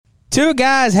two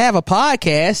guys have a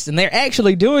podcast, and they're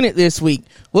actually doing it this week.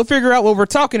 We'll figure out what we're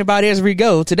talking about as we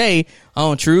go today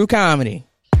on True Comedy.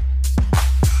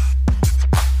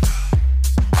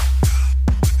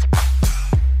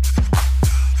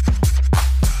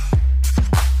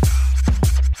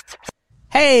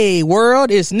 Hey,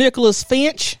 world, it's Nicholas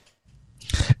Finch.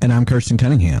 And I'm Kirsten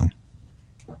Cunningham.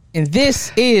 And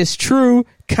this is True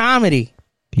Comedy.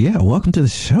 Yeah, welcome to the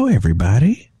show,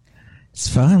 everybody. It's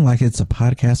fun, like it's a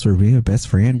podcast where we, a best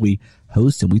friend, we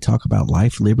host and we talk about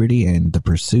life, liberty, and the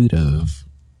pursuit of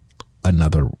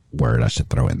another word I should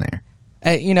throw in there.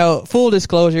 Full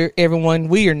disclosure, everyone,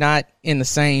 we are not in the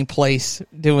same place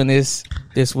doing this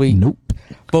week. Nope.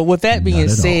 But with that being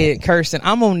said, all. Kirsten,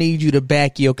 I'm going to need you to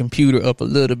back your computer up a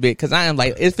little bit because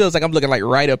it feels like I'm looking like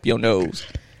right up your nose.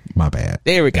 My bad.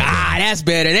 There we go. That's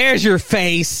better. There's your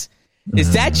face.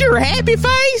 Is that your happy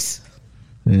face?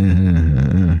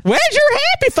 Where's your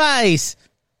happy face?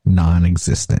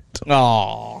 Non-existent.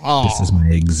 Oh. This is my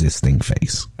existing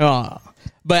face. Oh.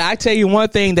 But I tell you one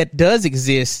thing that does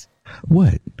exist.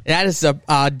 What? That is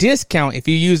a discount. If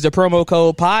you use the promo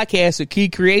code podcast with Key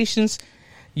Creations,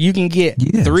 you can get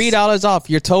 $3 off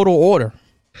your total order.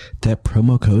 That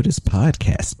promo code is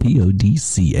podcast.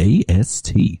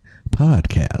 PODCAST.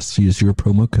 Podcast. Use your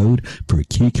promo code for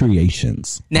Key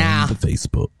Creations on the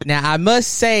Facebook. Now, I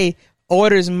must say,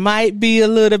 orders might be a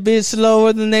little bit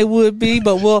slower than they would be,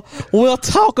 but we'll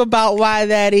talk about why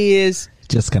that is.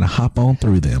 Just gonna hop on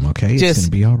through them, okay? It's gonna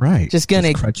be all right. Just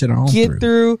gonna crutch it on get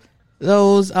through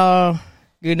those,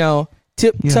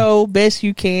 tiptoe best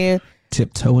you can.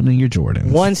 Tiptoeing in your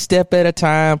Jordans. One step at a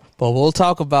time, but we'll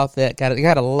talk about that.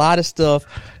 Got a lot of stuff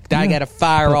that I got to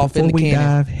fire off in the cannon. Before we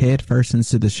dive head first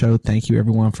into the show, thank you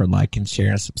everyone for liking,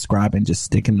 sharing, subscribing, just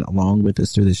sticking along with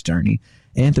us through this journey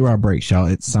and through our breaks, y'all.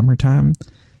 It's summertime,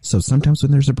 so sometimes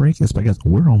when there's a break, it's because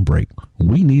we're on break.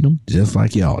 We need them just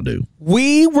like y'all do.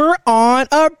 We were on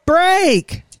a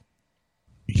break.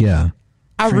 Yeah.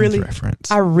 I really.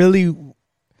 Right.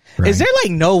 Is there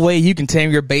like no way you can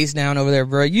tame your bass down over there,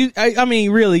 bro? You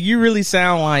really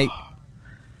sound like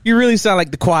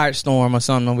the Quiet Storm or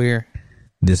something over here.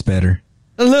 This better?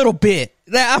 A little bit.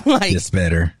 I'm like this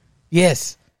better.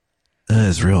 Yes.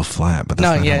 It's real flat, but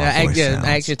that's not how my voice sounds.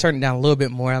 I actually turned it down a little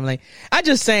bit more. I'm like, I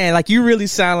just saying, like you really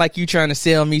sound like you trying to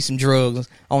sell me some drugs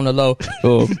on the low.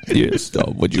 Yes.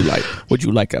 Would you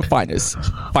like a finest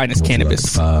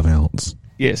cannabis? Like 5 ounce.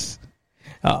 Yes.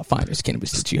 Finest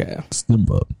cannabis that you have.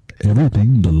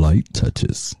 Everything the light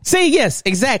touches. See, yes,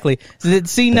 exactly.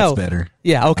 That's better.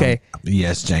 Yeah, okay.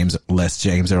 Yes, less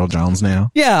James Earl Jones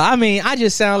now. Yeah, I mean, I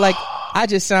just sound like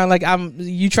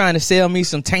you trying to sell me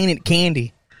some tainted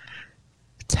candy.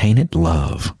 Tainted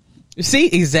love. See,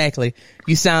 exactly.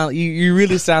 You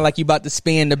really sound like you about to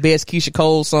spin the best Keisha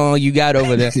Cole song you got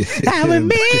over there. I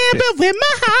remember when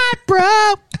my heart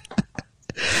broke.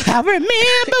 I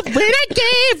remember when I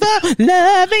gave up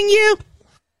loving you.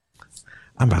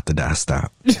 I'm about to die.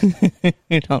 Stop.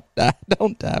 Don't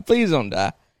die. Please don't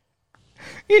die.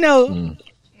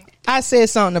 I said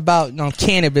something about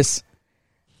cannabis.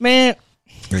 Man.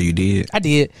 Oh, you did? I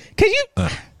did. Could you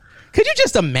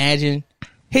just imagine?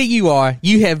 Here you are.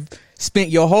 You have spent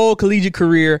your whole collegiate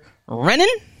career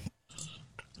running.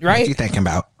 Right? What you thinking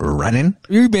about? Running?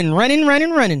 You've been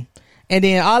running. And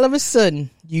then all of a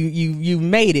sudden, you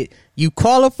made it. You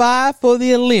qualified for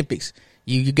the Olympics.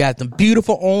 You got the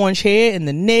beautiful orange hair and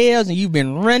the nails, and you've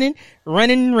been running.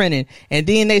 And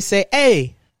then they say,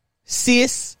 hey,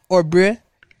 sis or bruh,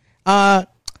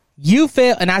 you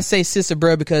failed. And I say sis or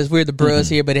bruh because we're the bruhs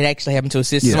here, but it actually happened to a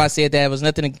sis. Yeah. So I said that. It was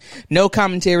nothing, no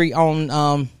commentary on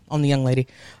the young lady.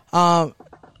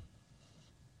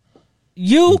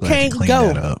 You can't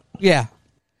go. Yeah,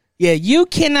 you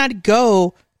cannot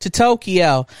go to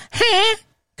Tokyo,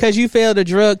 because you failed a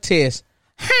drug test.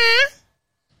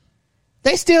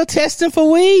 They still testing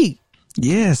for weed.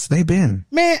 Yes, they've been.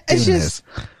 Man, it's just.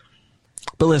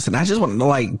 But listen, I just want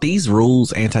to these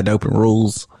rules, anti-doping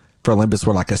rules for Olympus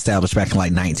were established back in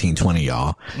 1920,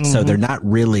 y'all. Mm-hmm. So they're not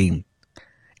really.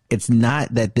 It's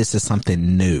not that this is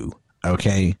something new.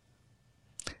 Okay.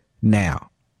 Now,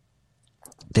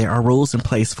 there are rules in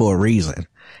place for a reason.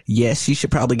 Yes, you should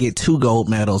probably get 2 gold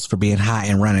medals for being high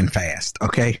and running fast.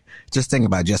 Okay. Just think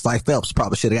about it. Just like Phelps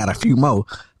probably should have got a few more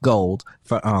gold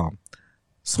for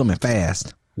swimming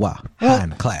fast. Wow, high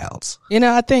in the clouds.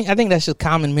 I think that's just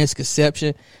common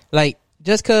misconception. Like,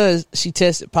 just because she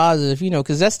tested positive,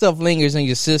 because that stuff lingers in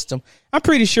your system. I'm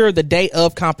pretty sure the day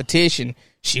of competition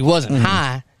she wasn't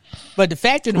high, but the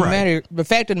fact of the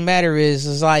matter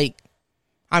is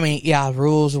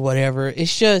rules or whatever.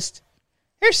 It's just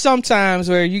there's sometimes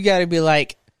where you got to be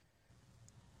like,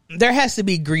 there has to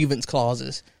be grievance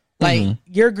clauses. Like,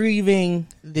 you're grieving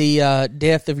the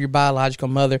death of your biological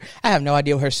mother. I have no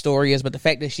idea what her story is, but the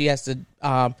fact that she has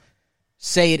to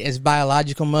say it as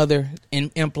biological mother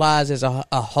implies there's a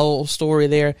whole story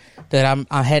there that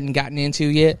I hadn't gotten into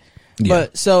yet. Yeah.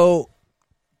 But so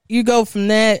you go from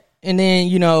that, and then,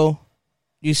 you know,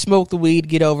 you smoke the weed,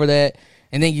 get over that,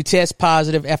 and then you test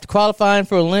positive after qualifying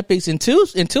for Olympics in two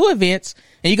events,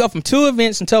 and you go from 2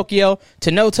 events in Tokyo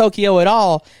to no Tokyo at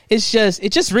all. It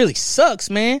just really sucks,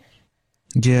 man.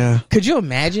 Yeah. Could you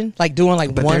imagine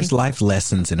doing but one? There's life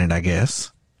lessons in it, I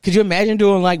guess. Could you imagine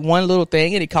doing one little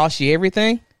thing and it costs you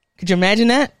everything? Could you imagine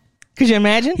that? Could you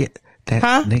imagine?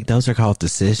 Yeah, Nick, those are called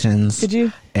decisions. Could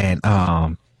you?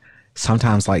 And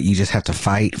sometimes you just have to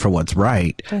fight for what's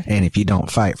right. And if you don't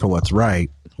fight for what's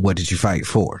right, what did you fight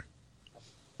for?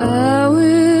 I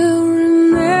will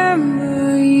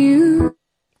remember you.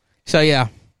 So yeah.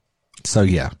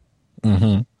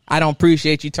 Mm-hmm. I don't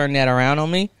appreciate you turning that around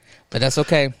on me, but that's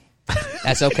okay.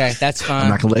 That's okay. That's fine. I'm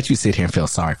not gonna let you sit here and feel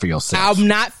sorry for yourself. I'm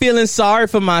not feeling sorry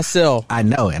for myself. I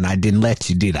know, and I didn't let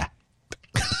you, did I?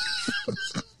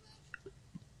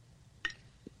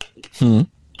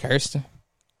 Kirsten.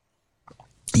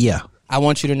 Yeah. I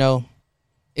want you to know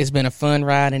it's been a fun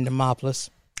ride in Demopolis.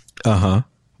 Uh-huh.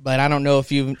 But I don't know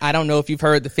if you've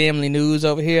heard the family news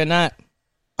over here or not.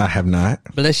 I have not.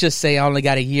 But let's just say I only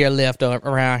got a year left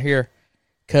around here,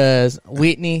 because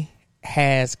Whitney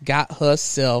has got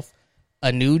herself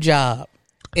a new job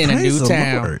in Praise a new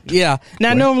town. Lord. Yeah.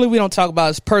 Now, normally we don't talk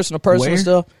about personal Where?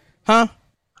 stuff. Huh?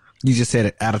 You just said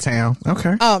it out of town?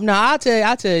 Okay. Oh, no, I'll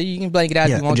tell you. You can blank it out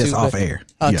if you want just to. off air.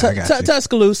 I got you.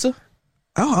 Tuscaloosa.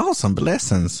 Oh, awesome.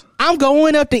 Blessings. I'm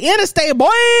going up the interstate, boy.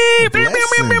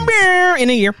 In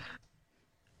a year.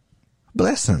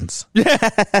 Blessings.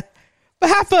 But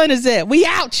how fun is that? We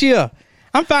out here.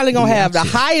 I'm finally going to have the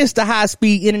highest to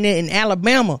high-speed internet in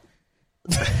Alabama.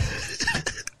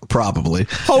 Probably.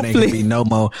 Hopefully. It ain't gonna be no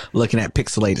more looking at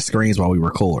pixelated screens while we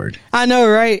record. I know,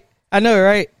 right?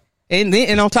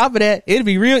 And on top of that, it'll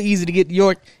be real easy to get to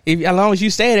York as long as you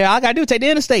stay there. All I got to do is take the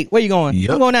interstate. Where you going? Yep.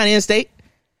 I'm going down the interstate.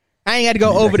 I ain't got to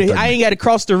go I ain't got to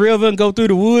cross the river and go through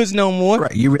the woods no more.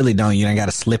 Right. You really don't. You ain't got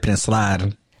to slip and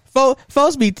slide.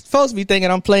 Folks be thinking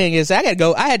I'm playing this. I had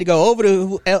to go over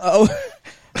the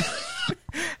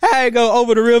I had to go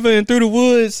over the river and through the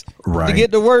woods to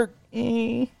get to work.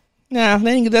 Nah,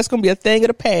 that's gonna be a thing of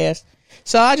the past.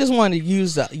 So I just wanted to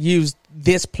use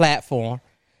this platform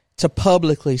to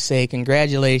publicly say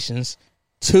congratulations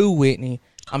to Whitney.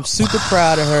 I'm super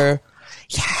proud of her.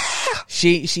 Yeah.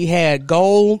 She had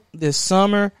gold this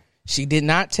summer. She did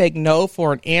not take no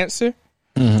for an answer.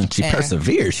 She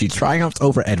persevered. She triumphed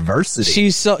over adversity.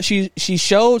 She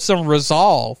showed some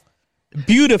resolve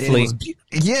beautifully.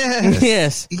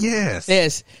 Yes.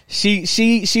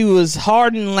 She was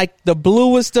hardened like the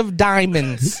bluest of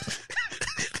diamonds.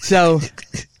 So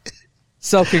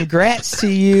congrats to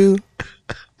you,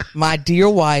 my dear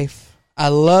wife. I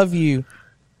love you.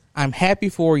 I'm happy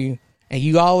for you, and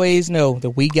you always know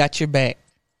that we got your back.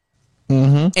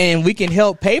 And we can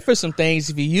help pay for some things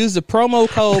if you use the promo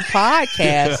code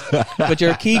podcast with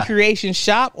your Key Creation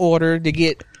shop order to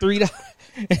get $3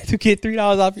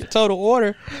 off your total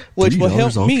order, which will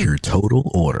help off me. Your total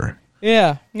order.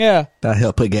 Yeah. That'll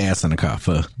help put gas in the car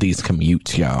for these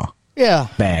commutes, y'all. Yeah.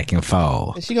 Back and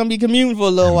forth. She's gonna be commuting for a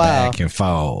little while. Back and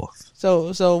forth.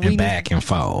 So we back and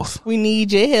forth. We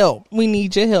need your help.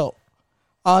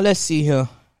 Let's see here.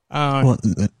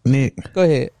 Nick, go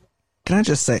ahead. Can I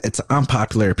just say it's an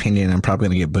unpopular opinion? I'm probably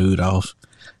gonna get booed off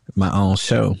my own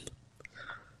show.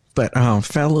 But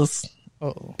fellas,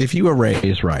 if you were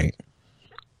raised right,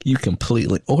 you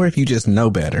completely, or if you just know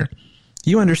better,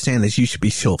 you understand that you should be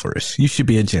chivalrous. You should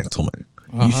be a gentleman.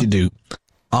 You should do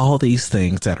all these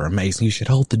things that are amazing. You should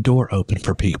hold the door open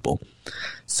for people.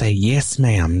 Say yes,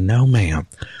 ma'am, no, ma'am.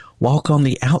 Walk on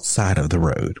the outside of the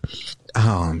road.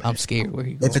 I'm scared. Where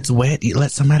you going? If it's wet, you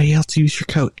let somebody else use your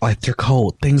coat. Like they're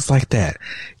cold, things like that.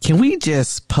 Can we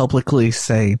just publicly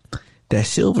say that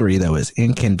chivalry, though, is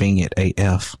inconvenient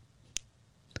AF?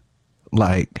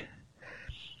 Like,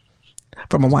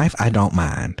 for my wife, I don't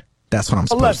mind. That's what I'm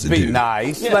supposed to do. Let's be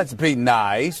nice. Yeah. Let's be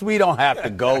nice. We don't have to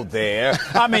go there.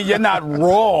 I mean, you're not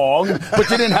wrong, but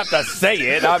you didn't have to say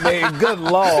it. I mean, good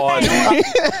Lord.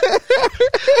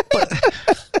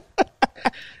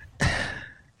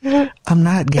 I'm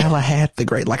not Galahad the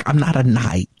Great. Like, I'm not a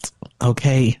knight.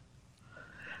 Okay.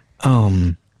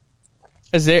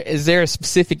 Is there a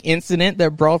specific incident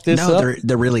that brought this up? No,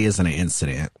 there really isn't an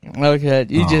incident. Okay,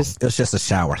 it's just a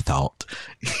shower thought.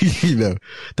 You know,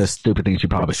 the stupid things you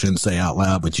probably shouldn't say out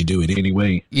loud, but you do it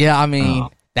anyway. Yeah, I mean,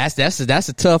 that's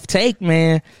a tough take,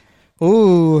 man.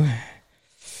 Ooh,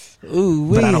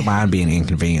 But I don't mind being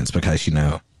inconvenienced because,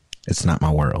 it's not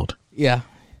my world. Yeah,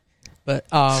 but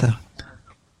that's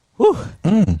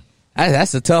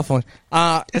a tough one.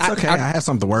 It's okay. I have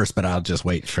something worse, but I'll just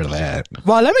wait for that.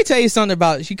 Well, let me tell you something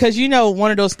about, because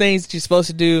one of those things that you're supposed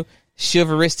to do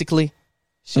chivalrously.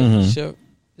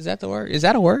 Is that the word? Is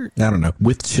that a word? I don't know.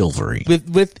 With chivalry.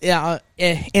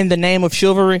 In the name of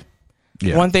chivalry.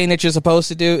 Yeah. One thing that you're supposed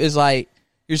to do is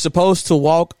you're supposed to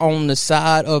walk on the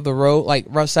side of the road, like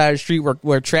rough side of the street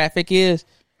where traffic is.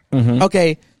 Mm-hmm.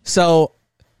 Okay, so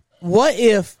what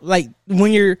if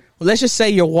when let's just say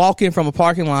you're walking from a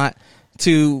parking lot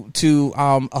to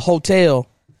a hotel,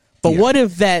 but what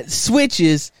if that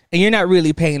switches and you're not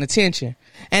really paying attention,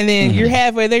 and then you're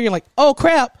halfway there, you're like, oh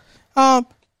crap, I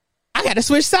got to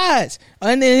switch sides,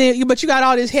 and then but you got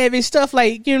all this heavy stuff,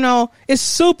 it's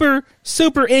super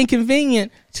super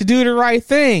inconvenient to do the right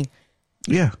thing.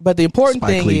 Yeah, but the important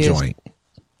Spike thing Lee is, joint.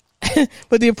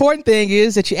 but the important thing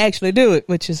is that you actually do it,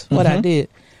 which is what I did.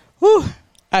 Whew.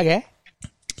 Okay,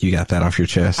 you got that off your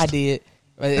chest. I did.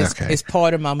 Okay. It's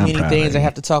part of my many things I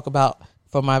have to talk about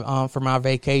for my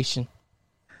vacation.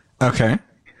 Okay.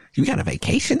 You got a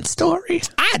vacation story?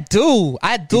 I do.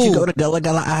 Did you go to Gullah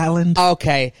Gullah Island?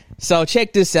 Okay, so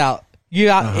check this out.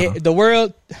 The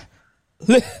world.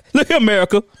 Look at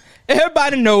America.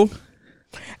 Everybody know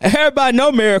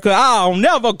America. I'll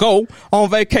never go on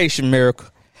vacation,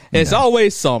 America. It's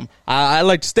always something. I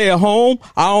like to stay at home.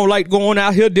 I don't like going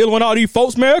out here dealing with all these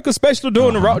folks, America, especially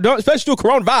during especially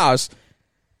coronavirus.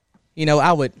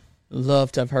 I would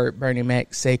love to have heard Bernie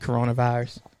Mac say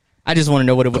coronavirus. I just want to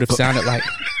know what it would have sounded like.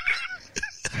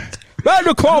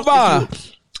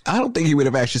 Coronavirus. I don't think he would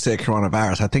have actually said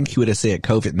coronavirus. I think he would have said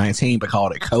COVID-19, but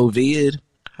called it COVID.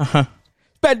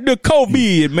 Back to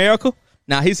COVID, America.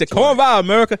 Now he said coronavirus,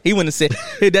 America. He wouldn't have said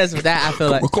it. Does that. I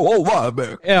feel like coronavirus,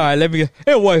 America. Yeah, all right. Let me get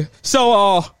anyway. So,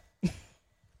 all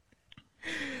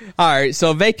right.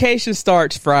 So vacation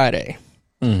starts Friday.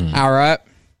 Mm-hmm. All right.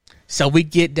 So we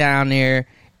get down there,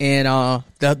 and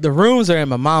the rooms are in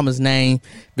my mama's name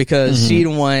because she the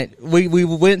one. We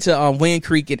went to Wind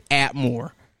Creek at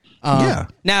Atmore. Yeah.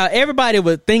 Now everybody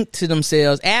would think to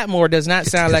themselves, Atmore does not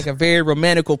sound like a very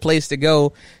romantical place to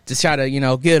go to try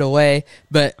to get away.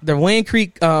 But the Wind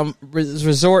Creek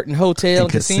Resort and Hotel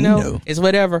and Casino is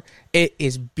whatever. It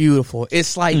is beautiful.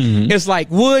 It's like it's like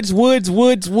woods.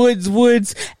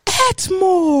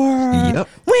 Atmore, yep.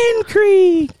 Wind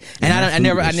Creek, and I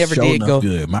never did go.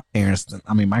 Good. My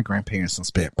grandparents have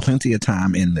spent plenty of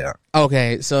time in there.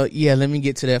 Okay, so yeah, let me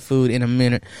get to that food in a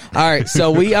minute. All right,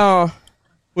 so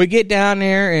we get down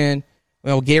there and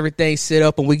we'll get everything set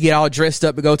up, and we get all dressed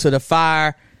up to go to the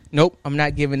fire. Nope, I'm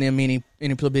not giving them any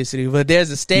publicity, but there's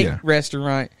a steak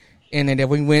restaurant in there that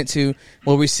we went to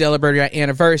where we celebrated our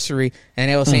anniversary, and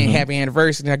they were saying happy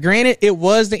anniversary. Now, granted, it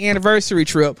was the anniversary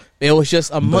trip, but it was just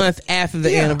a month after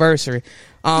the anniversary.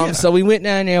 So we went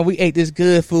down there and we ate this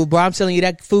good food, bro. I'm telling you,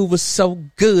 that food was so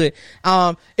good.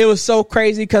 It was so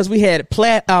crazy because we had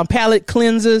palate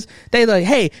cleansers. They like,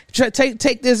 hey,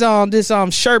 take this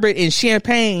sherbet and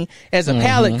champagne as a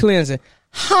palate cleanser.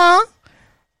 Huh?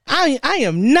 I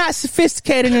am not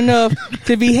sophisticated enough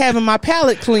to be having my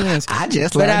palate cleansed. I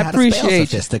just learned how to spell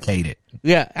sophisticated.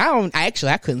 Yeah,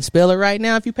 I couldn't spell it right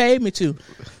now if you paid me to.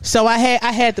 So I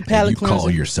had the palate cleanser. You call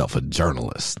yourself a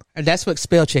journalist. That's what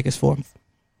spell check is for.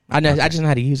 I just know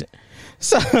how to use it.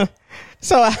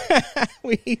 So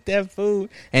we eat that food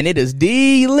and it is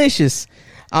delicious.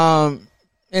 And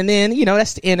then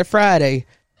that's the end of Friday.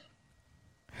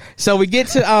 So we get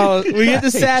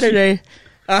to Saturday.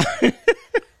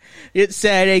 It's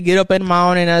Saturday, get up in the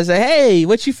morning, and I was like, hey,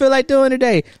 what you feel like doing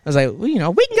today? I was like, well,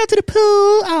 we can go to the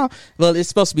pool. Well, it's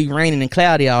supposed to be raining and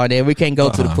cloudy all day. We can't go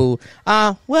to the pool.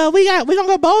 Well, we're going to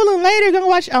go bowling later. We're going to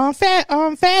watch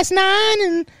Fast 9,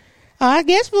 and I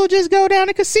guess we'll just go down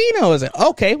to the casino. I was like,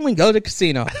 okay, we can go to the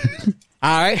casino.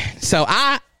 All right. So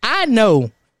I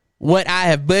know what I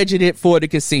have budgeted for the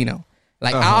casino.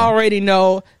 Like, I already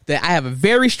know that I have a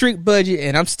very strict budget,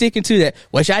 and I'm sticking to that,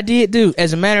 which I did do.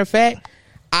 As a matter of fact,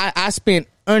 I spent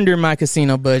under my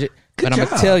casino budget, but I'm going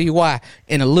to tell you why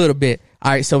in a little bit.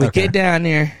 All right, so we get down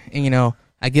there, and,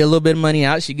 I get a little bit of money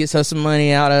out. She gets her some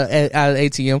money out of the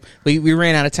ATM. We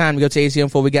ran out of time to go to ATM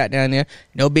before we got down there.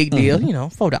 No big deal,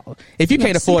 $4. If you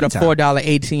can't afford a $4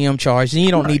 ATM charge, then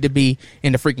you don't need to be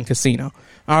in the freaking casino.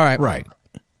 All right. Right.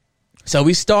 So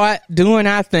we start doing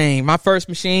our thing. My first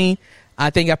machine, I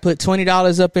think I put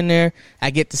 $20 up in there. I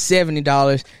get to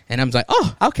 $70, and I'm like,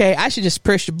 oh, okay, I should just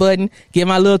press the button, get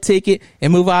my little ticket,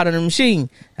 and move out of the machine.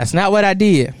 That's not what I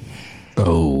did.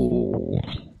 Oh.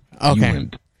 Okay.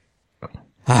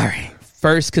 All right.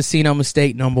 First casino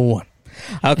mistake number 1.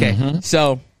 Okay,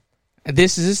 so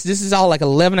this is all like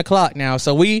 11 o'clock now.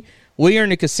 So we are in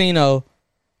the casino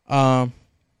from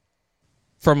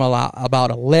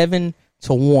about 11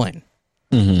 to 1,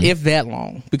 if that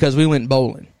long, because we went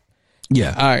bowling.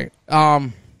 Yeah. All right.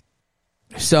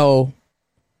 So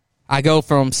I go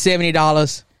from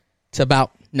 $70 to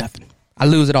about nothing. I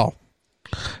lose it all.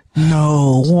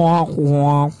 No. Wah,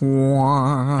 wah,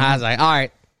 wah. I was like, all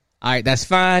right, that's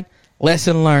fine.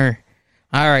 Lesson learned.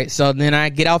 All right, so then I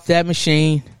get off that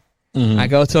machine. I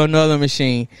go to another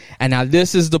machine, and now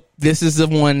this is the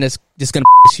one that's just gonna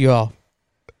piss you off.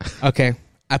 Okay,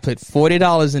 I put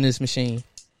 $40 in this machine.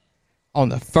 On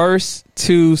the first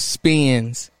 2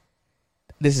 spins,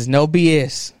 this is no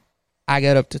BS, I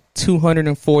got up to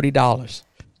 $240.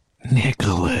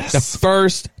 Nicholas. The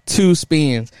first 2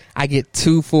 spins, I get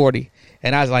 $240,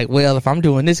 and I was like, well, if I'm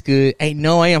doing this good, ain't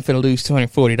no way I'm finna lose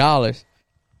 $240.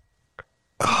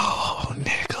 Oh,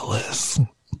 Nicholas.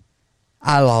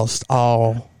 I lost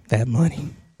all that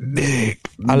money. Nick.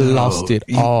 I lost it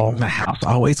all. My house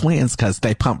always wins because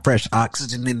they pump fresh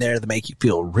oxygen in there to make you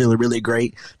feel really, really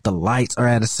great. The lights are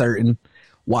at a certain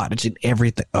wattage and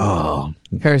everything. Oh.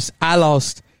 Curse, I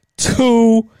lost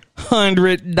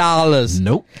 $200.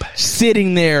 Nope.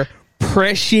 Sitting there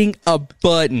pressing a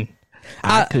button.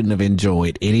 I couldn't have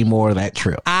enjoyed any more of that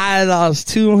trip. I lost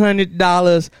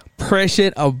 $200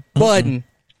 pressing a button.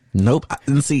 Nope.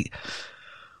 And see,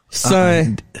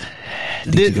 son.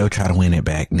 Did you go try to win it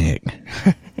back, Nick?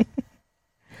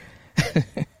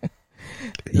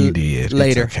 You did.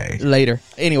 Later. It's okay. Later.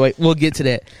 Anyway, we'll get to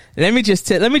that. Let me just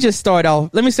start off.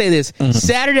 Let me say this.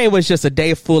 Saturday was just a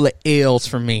day full of L's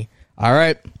for me. All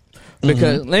right?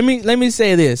 Because let me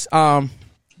say this. After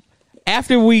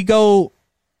we leave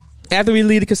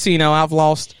the casino, I've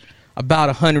lost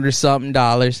about $100 or something.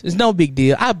 It's no big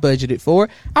deal. I budgeted for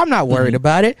it. I'm not worried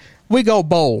about it. We go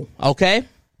bowl, okay?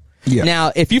 Yeah.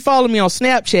 Now, if you follow me on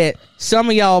Snapchat, some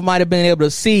of y'all might have been able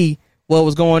to see what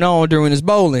was going on during this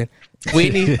bowling.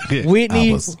 Whitney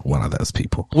I was one of those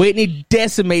people. Whitney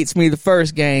decimates me the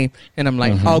first game, and I'm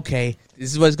like, okay,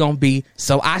 this is what it's gonna be.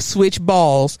 So I switch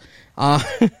balls. I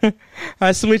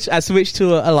switch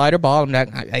to a lighter ball. I'm like,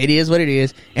 it is what it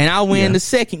is, and I win the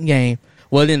second game.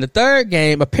 Well, in the third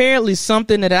game, apparently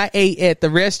something that I ate at the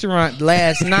restaurant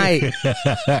last night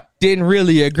didn't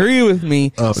really agree with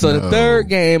me. Oh, so the third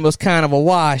game was kind of a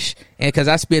wash, and because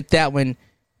I spent that one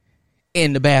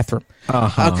in the bathroom.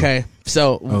 Okay,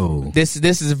 so this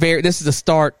is the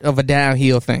start of a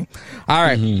downhill thing. All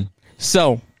right,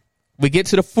 so we get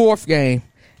to the fourth game,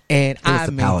 and it was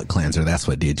the palate cleanser. That's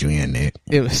what did you in, Nick.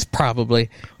 It was probably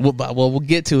we'll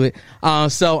get to it.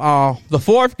 So the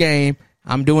fourth game,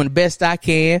 I'm doing the best I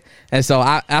can, and so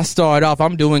I start off.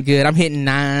 I'm doing good. I'm hitting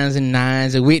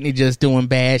 9s, and Whitney just doing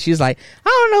bad. She's like, I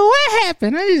don't know what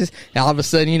happened. All of a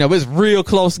sudden, it's a real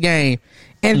close game.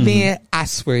 And then I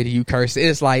swear to you, Curse,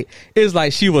 it's like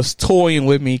she was toying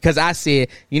with me because I said,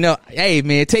 hey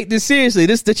man, take this seriously.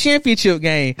 This is the championship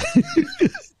game.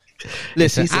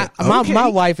 Listen, said, my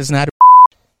wife is not a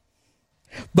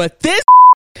but this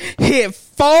hit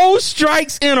 4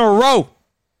 strikes in a row.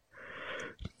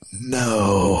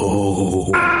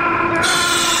 No.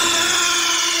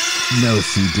 No,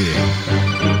 she did.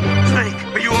 Snake,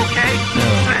 are you okay?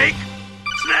 Snake?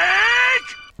 Snake!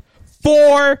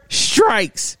 4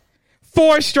 strikes.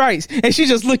 4 strikes. And she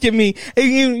just looked at me. And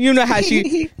you know how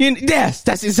she, yes,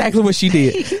 that's exactly what she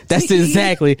did. That's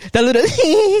exactly that little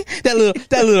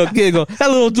giggle, that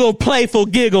little playful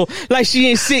giggle, like she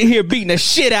ain't sitting here beating the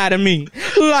shit out of me.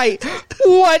 Like,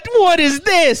 what is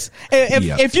this?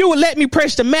 If you would let me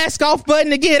press the mask off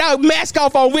button again, I would mask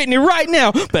off on Whitney right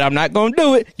now, but I'm not going to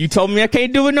do it. You told me I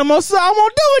can't do it no more, so I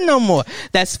won't do it no more.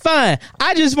 That's fine.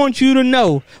 I just want you to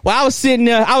know, while I was sitting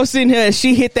here as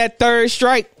she hit that third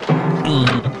strike.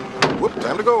 Whoop,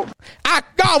 time to go.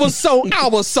 I was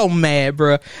so mad,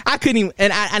 bro. I couldn't even,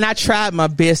 and I tried my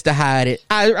best to hide it.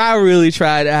 I really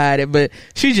tried to hide it, but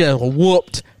she just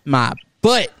whooped my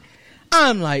butt.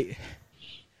 I'm like,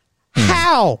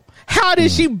 how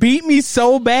did she beat me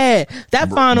so bad? That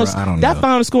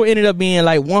final score ended up being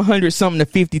like 100 something to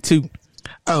 52.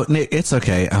 Oh, Nick, it's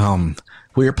okay.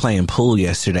 We were playing pool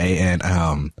yesterday,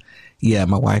 and yeah,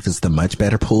 my wife is the much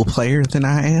better pool player than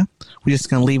I am. We're just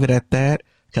going to leave it at that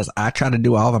because I try to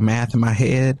do all the math in my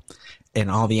head and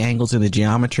all the angles and the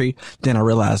geometry. Then I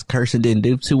realized Kirsten didn't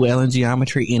do too well in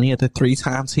geometry any of the 3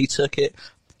 times he took it.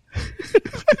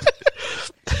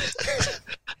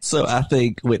 So I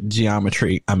think with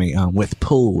geometry, with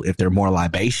pool, if there are more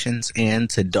libations in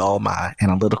to dull my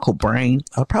analytical brain,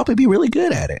 I'll probably be really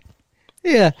good at it.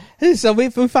 Yeah. So we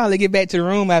finally get back to the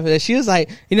room after that. She was like,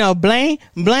 blame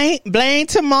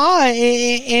Tamar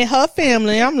and her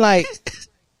family. I'm like,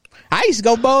 I used to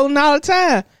go bowling all the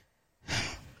time.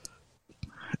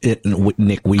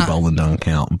 Nick, we bowling don't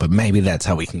count, but maybe that's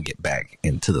how we can get back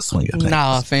into the swing of things.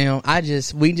 Nah, fam.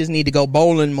 We just need to go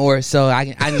bowling more so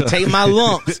I can take my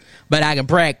lumps, but I can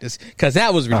practice because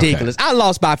that was ridiculous. Okay. I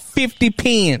lost by 50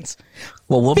 pins.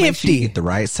 Well, we'll make sure you get the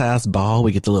right size ball.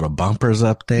 We get the little bumpers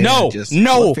up there. No. Okay.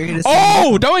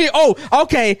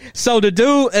 So the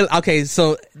dude.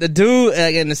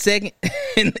 In the second,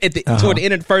 toward the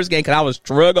end of the first game, because I was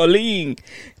struggling,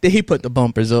 then he put the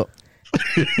bumpers up.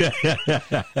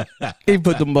 He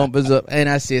put the bumpers up, and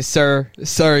I said,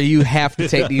 "Sir, you have to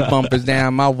take these bumpers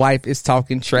down. My wife is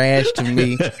talking trash to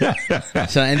me."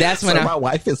 So, and that's when my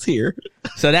wife is here.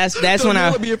 So that's when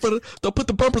don't put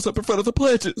the bumpers up in front of the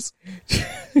pledges.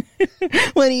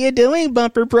 What are you doing,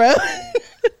 bumper bro?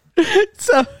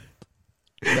 So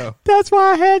no. That's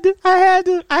why I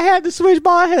had to switch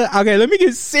ball. Okay, let me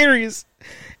get serious.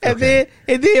 And then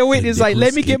Whitney's like,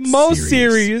 let me get more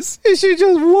serious. And she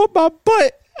just whooped my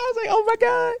butt. I was like, oh my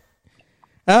God.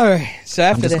 All right. So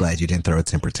after I'm just glad you didn't throw a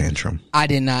temper tantrum. I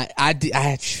did not.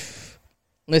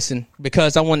 Listen,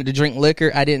 because I wanted to drink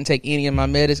liquor, I didn't take any of my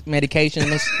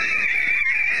medications.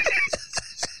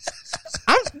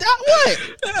 What?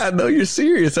 I know you're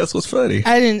serious. That's what's funny.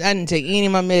 I didn't take any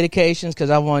of my medications because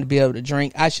I wanted to be able to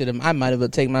drink. I might have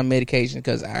taken my medication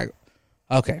because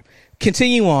okay.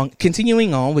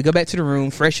 Continuing on, we go back to the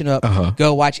room, freshen up,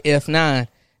 go watch F9.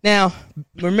 Now,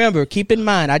 remember, keep in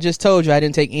mind, I just told you I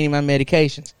didn't take any of my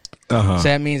medications. So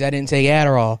that means I didn't take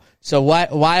Adderall. So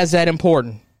why is that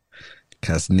important?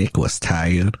 Because Nick was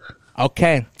tired.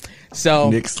 Okay.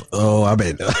 So I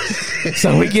bet.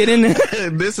 So we get in there.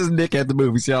 This is Nick at the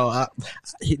movies, y'all.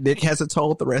 Nick hasn't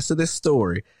told the rest of this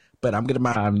story, but I'm going to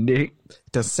mind Nick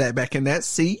just sat back in that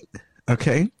seat,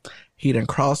 okay? He done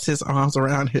crossed his arms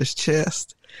around his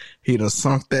chest. He done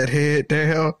sunk that head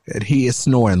down, and he is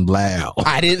snoring loud.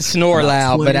 I didn't snore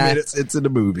loud, but minutes into the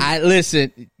movie.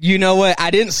 Listen. You know what?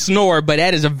 I didn't snore, but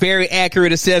that is a very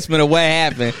accurate assessment of what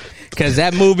happened. Because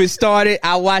that movie started,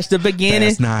 I watched the beginning.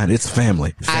 That's not. It's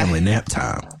family nap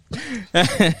time.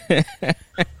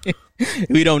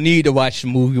 We don't need to watch the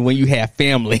movie when you have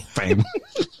family.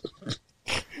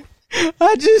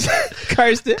 I just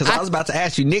cursed it. Because I was about to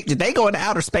ask you, Nick, did they go into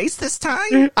outer space this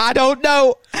time? I don't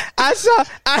know. I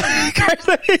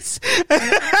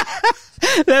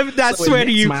swear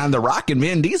to you, The Rock and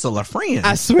Vin Diesel are friends.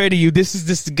 I swear to you, this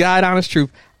is the God honest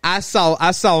truth. I saw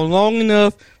long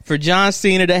enough for John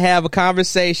Cena to have a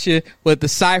conversation with the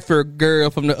Cypher girl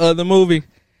from the other movie.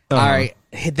 All right,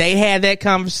 they had that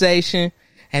conversation,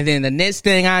 and then the next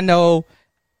thing I know,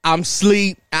 I'm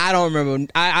asleep. I don't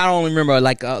remember. I only remember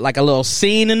like a little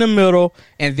scene in the middle,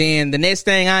 and then the next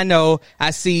thing I know,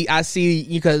 I see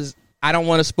because I don't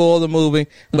want to spoil the movie,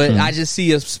 but I just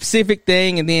see a specific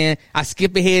thing, and then I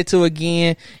skip ahead to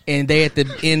again, and they at the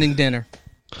ending dinner.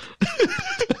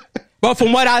 But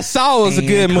from what I saw, it was a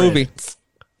good movie.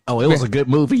 Oh, it was a good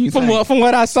movie. From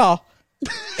what I saw,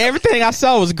 everything I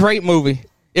saw was a great movie.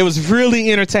 It was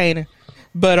really entertaining,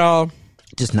 but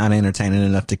just not entertaining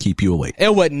enough to keep you awake.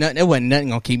 It wasn't nothing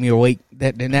gonna keep me awake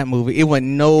in that movie. It wasn't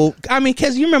no. I mean,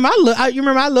 because you remember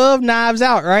I love Knives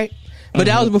Out, right? But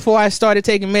that was before I started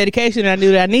taking medication, and I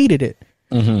knew that I needed it.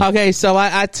 Okay, so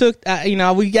I took,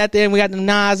 we got there and we got the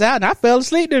Knives Out, and I fell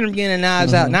asleep during the beginning of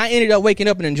Knives Out, and I ended up waking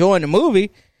up and enjoying the movie.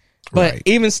 But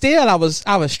even still, I was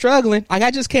struggling. Like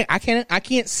I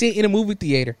can't sit in a movie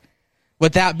theater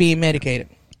without being medicated.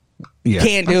 Yeah,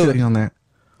 can't do it on that.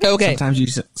 Okay.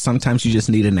 Sometimes you just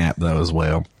need a nap though as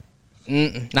well.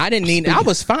 I didn't need. I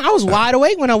was fine. I was wide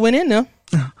awake when I went in there.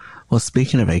 Well,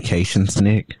 speaking of vacations,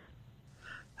 Nick,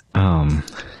 I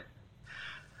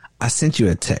sent you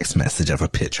a text message of a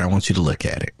picture. I want you to look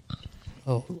at it.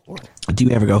 Oh Lord! Do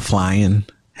you ever go flying?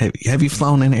 Have you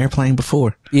flown in an airplane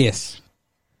before? Yes.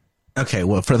 Okay,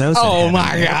 well, for those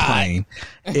airplane,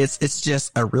 it's just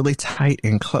a really tight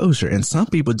enclosure, and some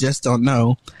people just don't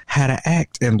know how to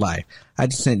act in life. I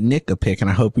just sent Nick a pic, and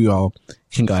I hope you all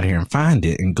can go out here and find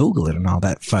it and Google it and all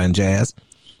that fun jazz.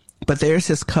 But there's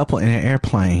this couple in an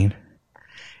airplane,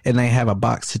 and they have a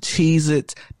box of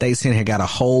Cheez-Its. They sitting here got a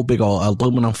whole big old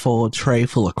aluminum foil tray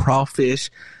full of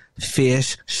crawfish,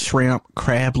 fish, shrimp,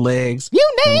 crab legs.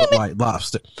 You name it. Like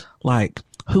lobster. Like,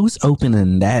 who's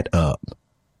opening that up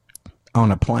on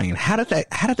a plane? How did they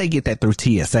get that through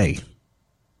TSA?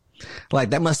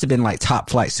 Like, that must have been like top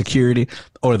flight security,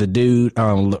 or the dude,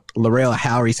 Laurel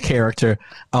Howery's character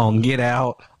on Get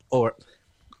Out, or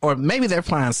maybe they're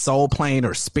flying Soul Plane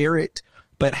or Spirit.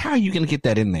 But how are you going to get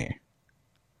that in there?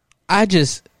 I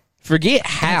just forget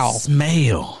how.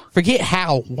 Smell. Forget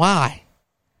how. Why?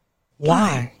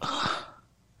 What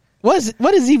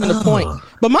is even the point?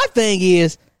 But my thing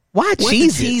is, why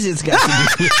cheese it? Cheez-Its got to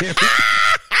do with it?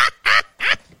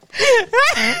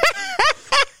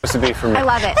 I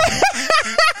love it.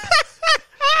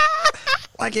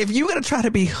 Like, if you're going to try to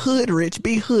be hood rich,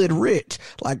 be hood rich.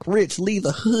 Like, Rich, leave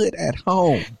the hood at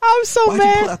home. I'm so Why'd you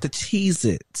pull mad. out the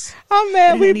Cheez-Its? I'm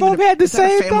mad. We both had the It's not a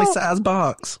same family thought. size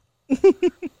box.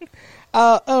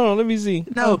 Hold on, let me see.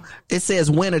 No, it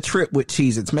says win a trip with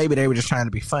Cheez-Its. Maybe they were just trying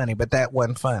to be funny, but that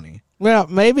wasn't funny. Well,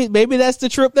 maybe that's the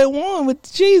trip they won with the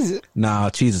Cheez-It. No,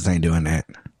 Cheez-Its ain't doing that.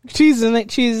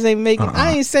 Cheez-Its ain't making.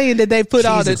 I ain't saying that they put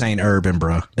all the. Cheez-Its ain't urban,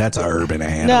 bro. That's an urban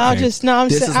ad. No, okay? I'm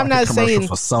This saying is I'm like not a commercial saying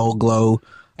for Soul Glow.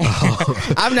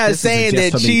 I'm not This saying is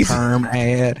that just for me Cheez. perm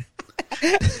ad.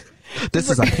 This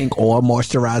is a pink oil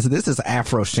moisturizer. This is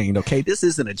Afro Sheen, okay? This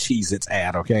isn't a Cheez-Its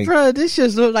ad, okay? Bro, this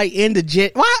just look like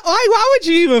indigent. Why would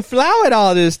you even flower at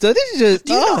all this stuff? This is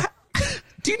just.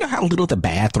 Do you know how little the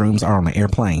bathrooms are on the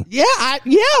airplane? Yeah,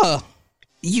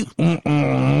 You, I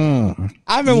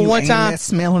remember you one ain't time. that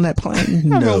smell in that plane. I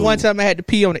remember No. one time I had to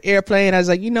pee on the airplane. I was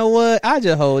like, you know what? I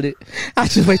just hold it. I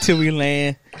just wait till we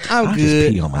land. I'm I good.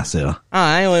 just pee on myself.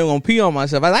 I ain't even gonna pee on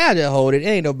myself. I was like, I just hold it. It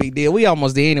ain't no big deal. We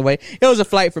almost there anyway. It was a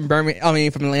flight from from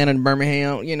Atlanta to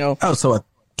Birmingham. You know, Oh, so a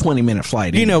 20-minute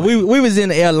flight. you know, anyway. we was in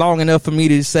the air long enough for me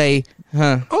to say,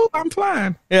 Oh, I'm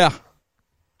flying. yeah.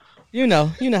 You know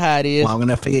how it is. Long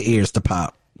enough for your ears to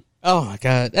pop. Oh my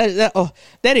god, that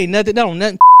ain't nothing. That don't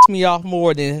nothing me off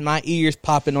more than my ears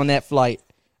popping on that flight.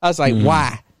 I was like,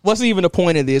 why? What's even the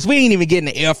point of this? We ain't even getting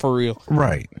the air for real.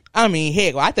 Right. I mean,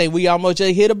 heck, I think we almost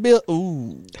just hit a bill.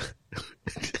 Ooh,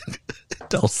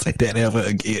 Don't say that ever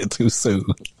again too soon.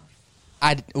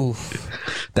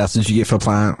 That's what you get for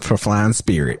flying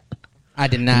Spirit. I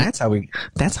did And not.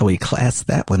 that's how we class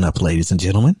that one up, ladies and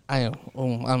gentlemen.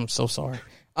 I'm so sorry.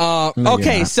 No, you're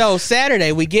Okay, not. so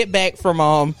Saturday we get back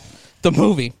from the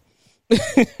movie.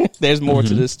 There's more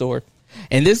to this story,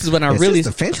 and this is when I Is this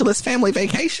the Finchulous family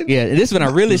vacation? yeah, this is when I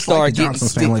really It's like started the getting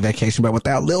Johnson's family vacation, but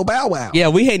without Lil Bow Wow. Yeah,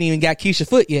 we hadn't even got Keisha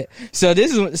Foot yet. So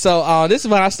this is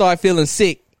when I started feeling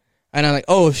sick, and I'm like,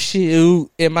 oh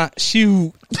shoot, am I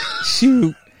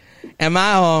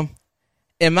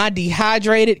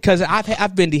dehydrated? Because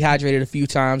I've been dehydrated a few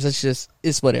times.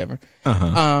 It's whatever.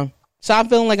 So I'm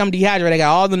feeling like I'm dehydrated. I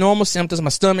got all the normal symptoms.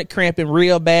 My stomach cramping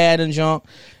real bad and junk.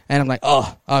 And I'm like,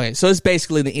 oh, okay. So it's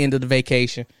basically the end of the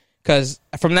vacation. Because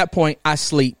from that point, I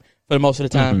sleep for the most of the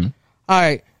time. All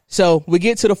right. So we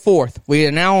get to the 4th. We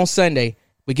are now on Sunday.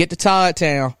 We get to Todd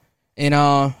Town. And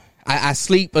I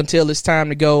sleep until it's time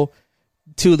to go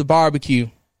to the barbecue.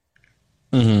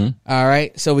 All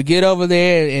right. So we get over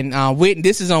there. And Whitney,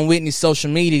 this is on Whitney's social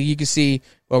media. You can see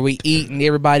where we eat and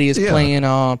everybody is playing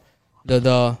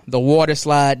the water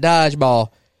slide dodgeball.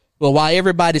 Well, while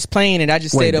everybody's playing it, I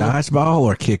just stayed up. Dodgeball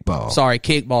or kickball? Sorry,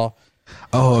 kickball.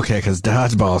 Oh, okay, because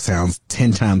dodgeball sounds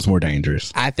 10 times more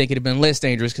dangerous. I think it'd have been less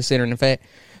dangerous considering the fact.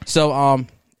 So,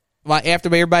 while after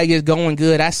everybody gets going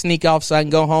good, I sneak off so I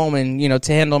can go home and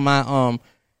to handle my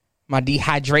my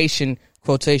dehydration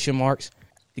quotation marks.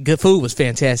 The good food was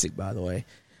fantastic, by the way.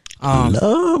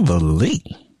 Lovely.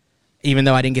 Even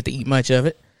though I didn't get to eat much of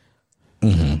it.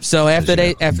 So after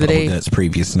they That's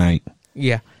previous night.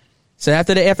 Yeah. So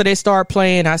after they start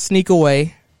playing, I sneak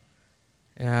away.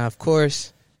 Of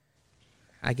course,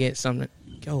 I get something.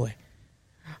 Go away.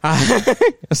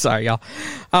 Sorry, y'all.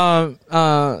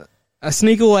 I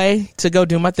sneak away to go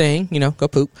do my thing. Go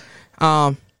poop.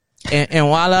 And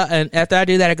after I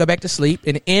do that, I go back to sleep.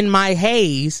 And in my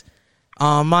haze,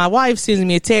 my wife sends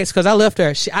me a text because I left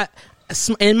her.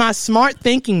 In my smart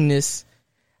thinkingness,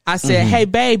 I said, "Hey,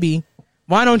 baby,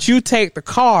 why don't you take the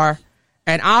car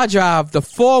and I'll drive the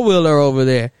 4-wheeler over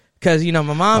there?" Because, my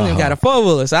mom got a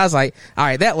 4-wheeler. So I was like, all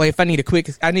right, that way, if I need a quick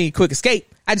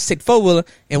escape, I just take the 4-wheeler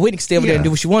and Whitney can stay over there and do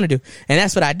what she want to do. And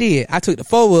that's what I did. I took the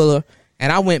 4-wheeler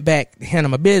and I went back to handle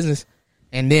my business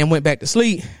and then went back to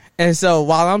sleep. And so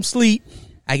while I'm asleep,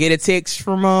 I get a text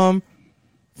from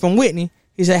Whitney.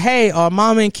 He said, "Hey, are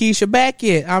Mama and Keisha back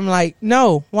yet?" I'm like,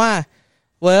 "No, why?"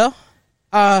 "Well,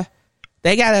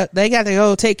 they gotta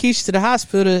go take Keisha to the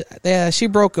hospital. She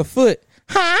broke her foot."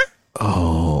 Huh?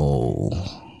 Oh.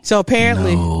 So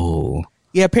apparently, no.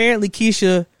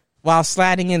 Keisha, while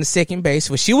sliding into second base,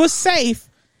 when she was safe,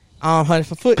 her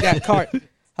foot got caught.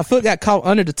 Her foot got caught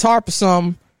under the tarp or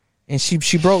something, and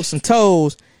she broke some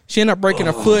toes. She ended up breaking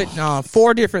her foot in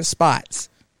 4 different spots.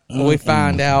 When we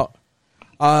find out.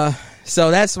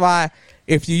 So that's why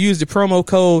if you use the promo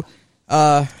code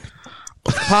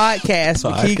podcast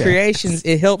with Key Creations,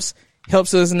 it helps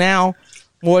us now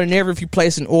more than ever, if you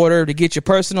place an order to get your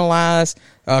personalized,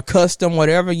 custom,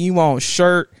 whatever you want,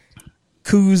 shirt,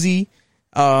 koozie,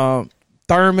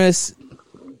 thermos,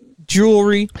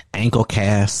 jewelry, ankle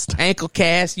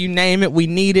cast, you name it, we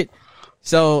need it.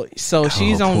 So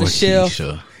she's on the shelf.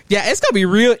 Keisha. Yeah, it's gonna be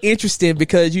real interesting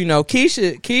because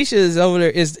Keisha is over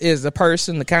there is the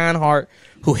person, the kind heart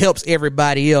who helps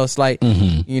everybody else. Like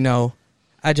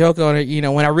I joke on it.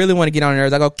 When I really want to get on her, I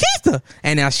go Keisha,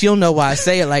 and now she'll know why I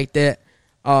say it like that.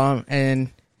 And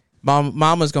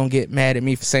Mama's gonna get mad at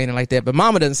me for saying it like that, but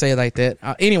Mama doesn't say it like that.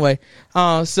 Anyway,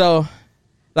 so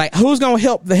like, who's gonna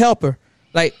help the helper?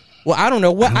 Like, well, I don't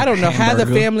know how the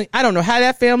family. I don't know how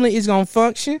that family is gonna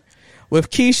function with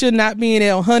Keisha not being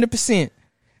at 100%.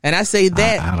 And I say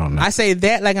that I don't know. I say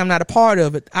that like I'm not a part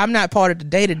of it. I'm not part of the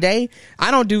day to day.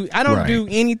 I don't do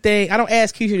anything. I don't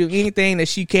ask Keisha to do anything that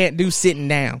she can't do sitting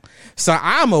down. So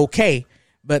I'm okay.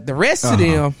 But the rest of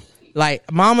them,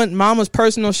 like Mama's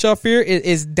personal chauffeur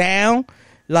is down.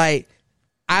 Like,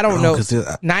 I don't know.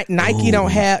 Nike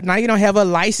don't have a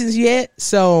license yet.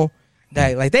 So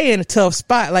like they in a tough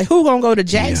spot. Like, who gonna go to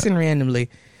Jackson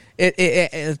randomly?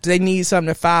 If they need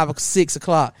something at 5 or 6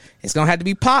 o'clock, it's gonna have to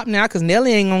be Pop now because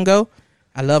Nelly ain't gonna go.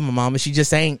 I love my mama, she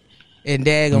just ain't. And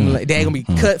Dad gonna be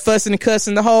fussing and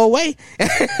cussing the whole way.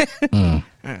 I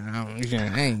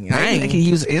ain't. They can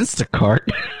use Instacart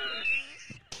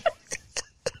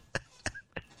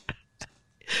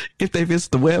if they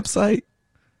visit the website.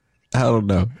 I don't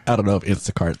know if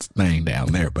Instacart's name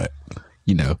down there, but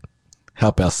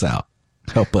help us out.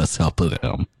 Help us help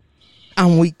them.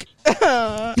 I'm weak.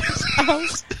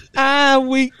 I'm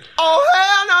weak. Oh,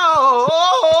 hell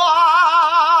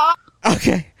no!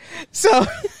 Okay, so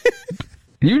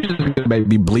You just made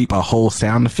me bleep a whole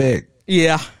sound effect.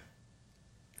 Yeah,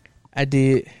 I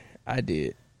did. That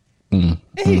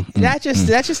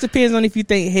just depends on if you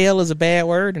think hell is a bad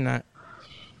word or not.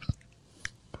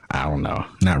 I don't know.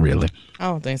 Not really. I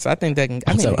don't think so. I think that can.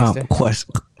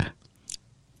 Question.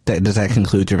 Does that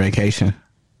conclude your vacation?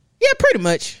 Yeah, pretty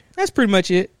much. That's pretty much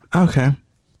it. Okay.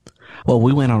 Well,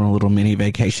 we went on a little mini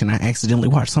vacation. I accidentally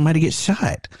watched somebody get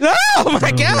shot. Oh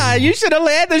my God! You should have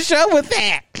led the show with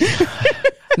that.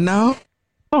 No,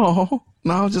 I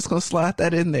was just gonna slide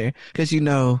that in there because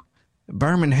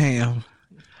Birmingham.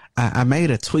 I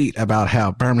made a tweet about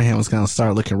how Birmingham was gonna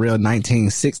start looking real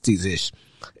 1960s ish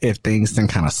if things then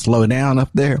kind of slow down up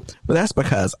there. But that's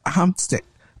because I'm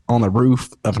on the roof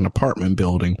of an apartment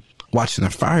building watching the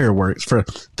fireworks for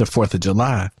the 4th of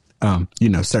July.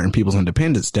 Certain people's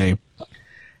Independence Day.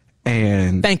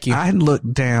 And thank you. I look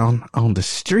down on the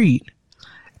street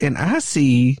and I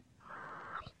see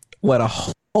what a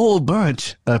whole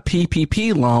bunch of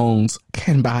PPP loans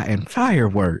can buy in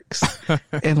fireworks.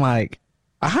 And like,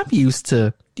 I'm used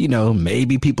to,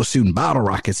 maybe people shooting bottle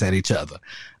rockets at each other.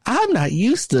 I'm not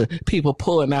used to people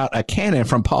pulling out a cannon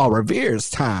from Paul Revere's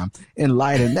time and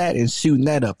lighting that and shooting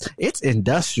that up. It's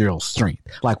industrial strength.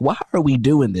 Like, why are we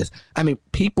doing this? I mean,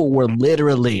 people were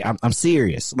literally, I'm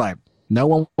serious. Like, no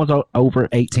one was over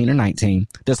 18 or 19.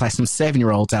 There's like some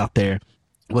 7-year-olds out there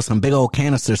with some big old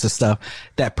canisters of stuff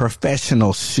that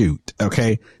professionals shoot.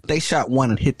 Okay. They shot one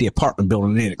and hit the apartment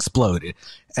building and it exploded.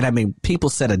 And I mean, people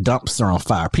set a dumpster on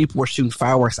fire. People were shooting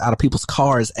fireworks out of people's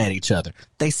cars at each other.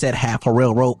 They set half a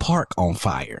railroad park on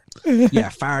fire. Yeah,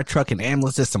 fire truck and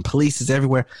ambulances, some police is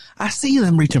everywhere. I see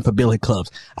them reaching for billy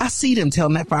clubs. I see them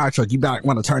telling that fire truck, you might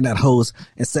want to turn that hose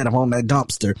and set them on that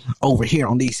dumpster over here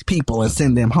on these people and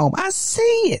send them home. I see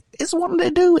it. It's wanting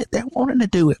to do it. They're wanting to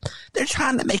do it. They're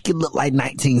trying to make it look like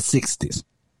 1960s.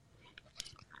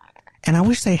 And I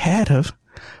wish they had have.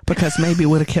 Because maybe it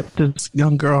would have kept this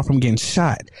young girl from getting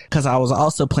shot. Because I was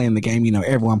also playing the game,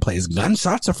 everyone plays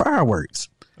gunshots or fireworks.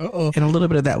 Uh-oh. And a little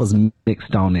bit of that was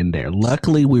mixed on in there.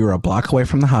 Luckily, we were a block away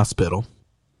from the hospital.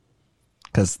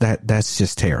 Because that's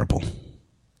just terrible.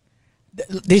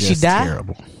 Did she die?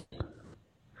 Terrible.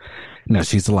 No,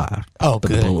 she's alive. Oh, but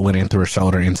good. the bullet went in through her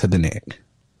shoulder into the neck.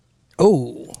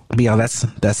 Oh. But yeah,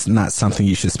 that's not something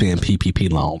you should spend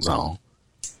PPP loans on.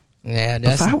 Yeah,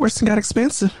 the fireworks got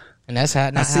expensive. And that's how.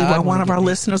 I see why one of our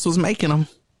listeners was making them.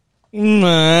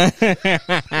 I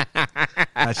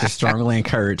just strongly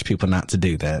encourage people not to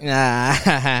do that.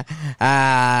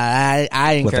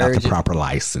 I encourage without the it. proper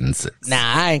licenses.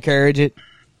 I encourage it.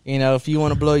 If you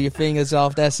want to blow your fingers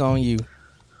off, that's on you.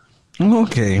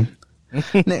 Okay.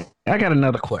 Now, I got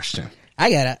another question.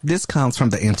 I got it. This comes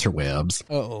from the interwebs.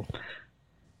 Uh-oh.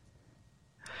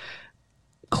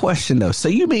 Question though. So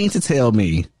you mean to tell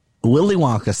me Willy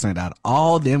Wonka sent out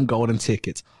all them golden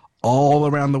tickets all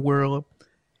around the world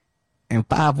and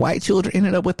 5 white children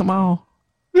ended up with them all?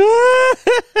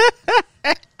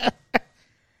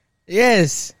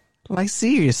 Yes. Like,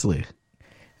 seriously.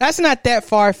 That's not that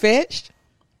far fetched.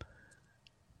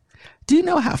 Do you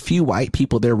know how few white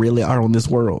people there really are on this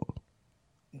world?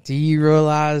 Do you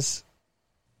realize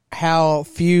how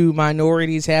few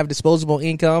minorities have disposable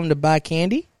income to buy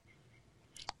candy?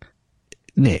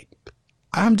 Nick,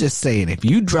 I'm just saying, if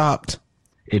you just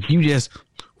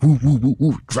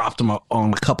dropped them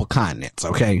on a couple continents,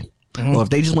 okay? Or if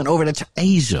they just went over to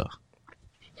Asia,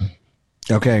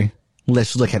 okay?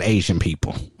 Let's look at Asian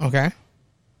people. Okay.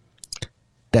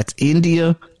 That's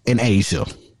India and Asia.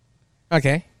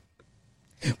 Okay.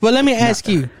 But let me ask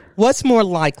you, what's more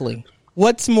likely?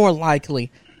 What's more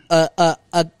likely?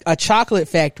 A chocolate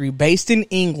factory based in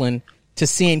England to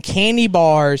send candy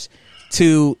bars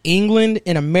to England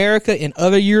and America and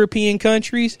other European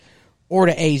countries, or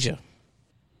to Asia?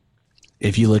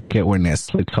 If you look at where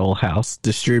Nestle Toll House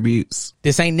distributes.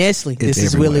 This ain't Nestle. This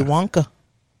is everywhere. Willy Wonka.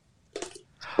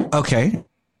 Okay.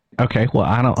 Well,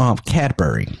 I don't,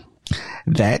 Cadbury.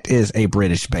 That is a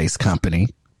British-based company.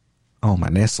 Oh, my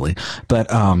Nestle. But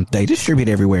they distribute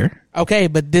everywhere. Okay,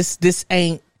 but this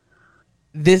ain't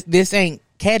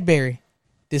Cadbury.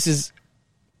 This is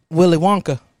Willy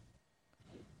Wonka.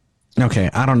 Okay,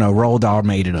 I don't know. Roald Dahl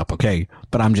made it up, okay?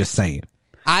 But I'm just saying.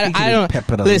 I don't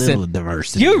peppered a listen. little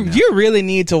diversity. You really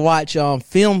need to watch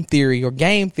film theory or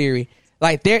game theory.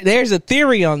 Like there's a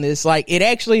theory on this. Like it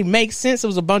actually makes sense. It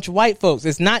was a bunch of white folks.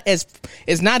 It's not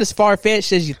as far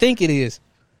fetched as you think it is.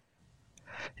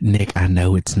 Nick, I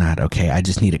know it's not, okay? I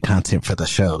just needed content for the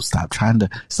show. Stop trying to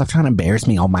embarrass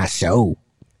me on my show.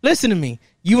 Listen to me.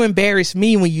 You embarrass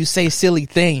me when you say silly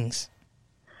things.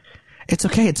 It's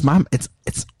okay. It's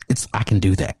I can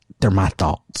do that. They're my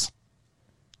thoughts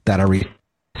that I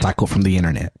recycle from the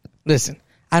internet. Listen,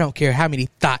 I don't care how many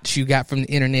thoughts you got from the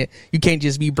internet. You can't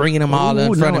just be bringing them all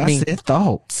in front of me. I said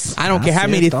thoughts. I don't care how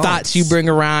many thoughts you bring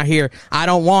around here. I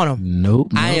don't want them.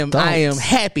 Nope. I am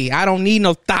happy. I don't need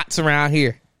no thoughts around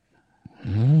here.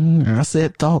 I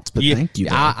said thoughts, but thank you.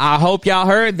 I hope y'all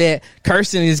heard that.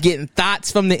 Kirsten is getting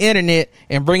thoughts from the internet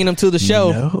and bringing them to the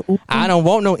show. No. I don't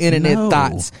want no internet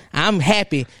thoughts. I'm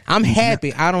happy. I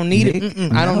don't need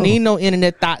it. I don't need no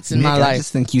internet thoughts in my life. I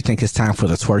just think you think it's time for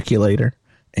the twerculator,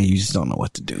 and you just don't know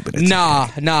what to do. But it's nah.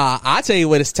 I'll tell you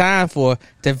what it's time for,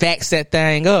 to vax that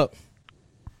thing up.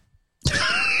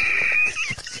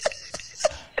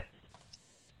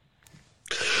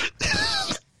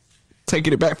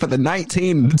 Taking it back for the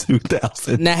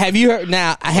 2000. Now, have you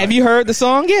heard the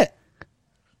song yet?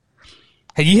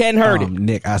 You hadn't heard it.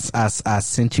 Nick, I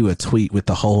sent you a tweet with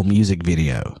the whole music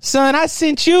video. Son, I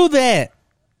sent you that.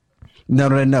 No.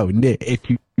 Nick, if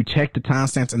you check the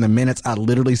timestamps and the minutes, I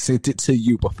literally sent it to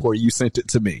you before you sent it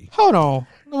to me. Hold on.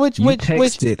 Which I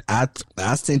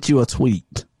sent you a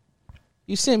tweet.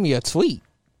 You sent me a tweet?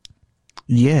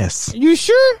 Yes. You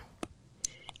sure?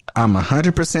 I'm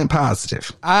 100%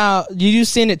 positive. You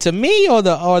send it to me or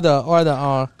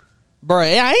the bro?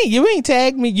 You ain't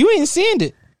tagged me. You ain't send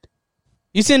it.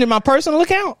 You send it my personal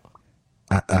account.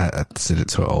 I sent it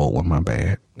to an old one. My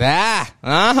bad.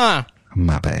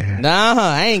 My bad.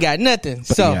 I ain't got nothing.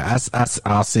 But so yeah,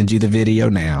 I'll send you the video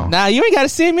now. Nah, you ain't got to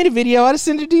send me the video. I just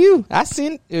send it to you. I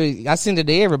send it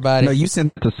to everybody. No, you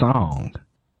sent the song.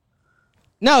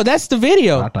 No, that's the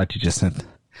video. I thought you just sent.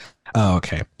 Oh,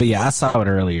 okay. But yeah, I saw it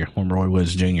earlier when Roy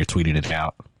Woods Jr. tweeted it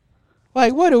out.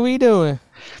 Like, what are we doing?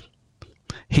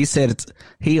 He said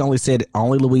he only said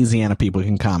only Louisiana people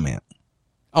can comment.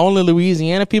 Only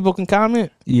Louisiana people can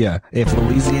comment? Yeah. If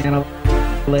Louisiana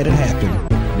let it happen,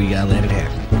 we gotta let it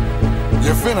happen.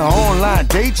 You finna online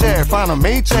date chat, find a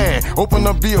mate chat, open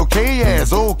up BOK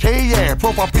ass, okay yeah,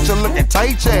 profile picture looking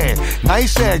tight chat,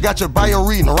 nice chat, got your bio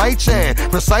reading right chat,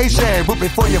 precise chat, but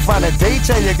before you find a date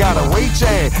chat, you gotta wait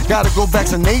chat, gotta go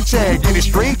vaccinate chat, get it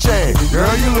straight chat,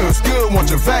 girl you look good, want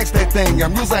you vax that thing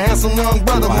up, you's a handsome young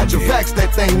brother, want you vax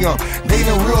that thing up,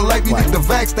 dating real life, you need to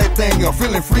vax that thing up,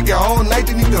 feeling freaky all night,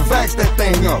 you need to vax that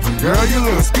thing up, girl you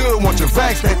look good, want you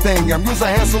vax that thing up, you's a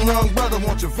handsome young brother,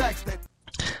 want you vax that.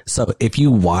 So if you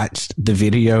watched the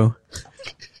video,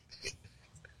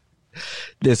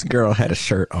 this girl had a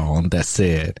shirt on that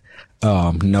said,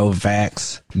 no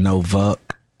vax, no vuck.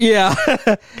 Yeah.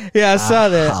 Yeah, I saw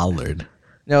that.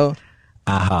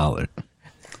 I hollered.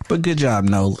 But good job,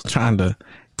 No, trying to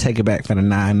take it back for the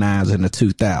 99s and the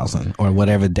 2000 or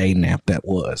whatever dating app that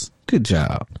was. Good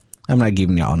job. I'm not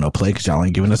giving y'all no play because y'all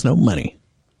ain't giving us no money.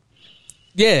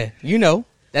 Yeah,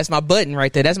 that's my button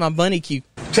right there. That's my bunny cue.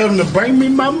 Tell them to bring me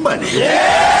my money. I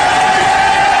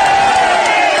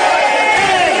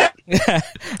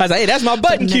was like, hey, that's my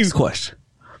button cue. Next question.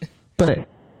 But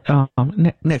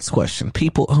next question.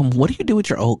 People, what do you do with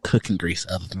your old cooking grease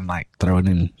other than like throw it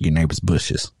in your neighbor's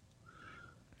bushes?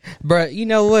 Bruh, you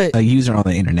know what? A user on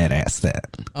the internet asked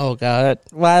that. Oh God,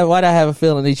 why do I have a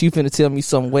feeling that you finna tell me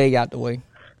something way out the way?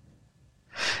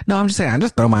 No, I'm just saying, I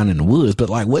just throw mine in the woods, but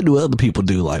like, what do other people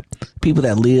do? Like, people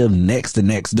that live next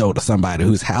door to somebody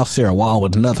whose house share a wall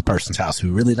with another person's house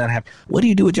who really don't have, what do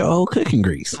you do with your old cooking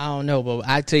grease? I don't know, but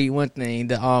I tell you one thing: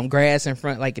 the grass in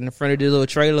front, like in the front of the little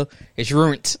trailer, it's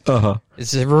ruined.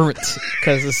 It's just ruined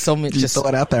because there's so much. Just throw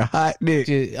it out there hot, Nick.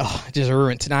 Just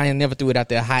ruined. And I ain't never threw it out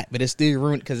there hot, but it's still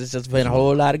ruined because it's just been a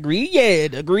whole lot of grease.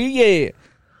 Yeah.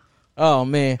 Oh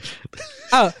man.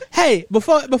 Oh, hey,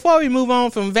 before we move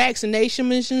on from vaccination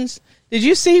missions, did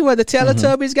you see where the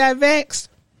Teletubbies got vaxxed?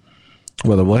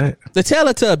 Well, the what? The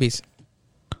Teletubbies.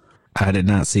 I did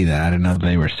not see that. I didn't know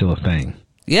they were still a thing.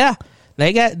 Yeah,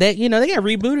 they got that. You know, they got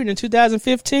rebooted in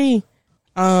 2015.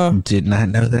 Did not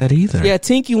know that either. Yeah,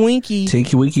 Tinky Winky,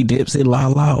 Dipsy,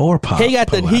 Lala, or Pop. He got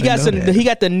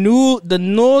the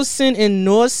Nielsen and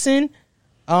Norsen,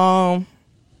 from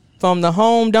the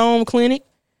Home Dome Clinic.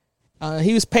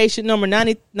 He was patient number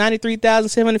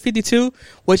 93,752,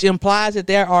 which implies that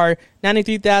there are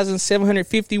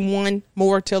 93,751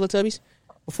 more Teletubbies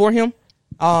before him.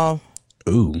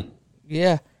 Ooh.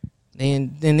 Yeah.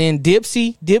 And then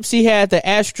Dipsy had the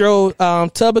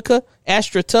Astrotubica.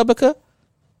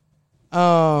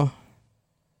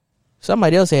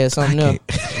 Somebody else had something else.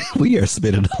 We are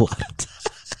spending a lot of time.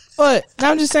 But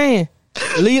I'm just saying.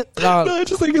 No, I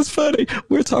just think it's funny.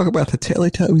 We're talking about the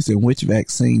Teletubbies and which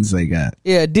vaccines they got.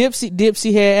 Yeah,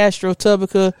 Dipsy had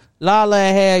Astrotubica. Lala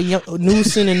had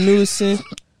Newson,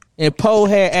 and Poe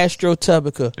had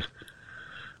Astrotubica.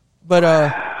 But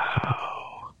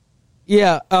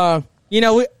yeah,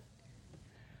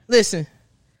 listen,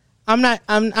 I'm not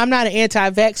an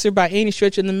anti-vaxxer by any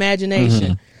stretch of the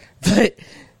imagination, but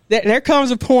there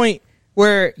comes a point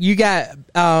where you got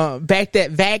back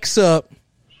that vax up.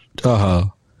 Oh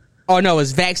no,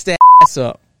 it's vax that ass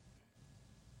up.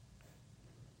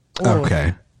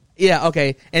 Okay. Yeah,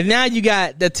 okay. And now you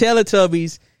got the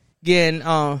Teletubbies getting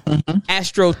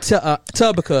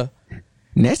Astrotubica.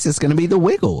 Next is going to be the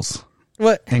Wiggles.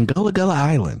 What? And Gullah Gullah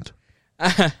Island.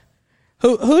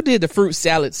 Who did the fruit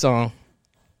salad song?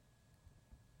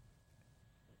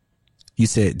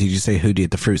 Did you say who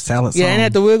did the fruit salad song? Yeah, ain't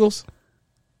that the Wiggles?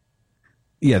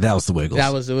 Yeah, that was the Wiggles.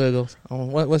 That was the Wiggles. Oh,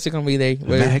 what's it gonna be?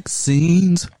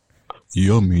 Vaccines,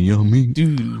 yummy.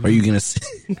 Dude. Are you gonna?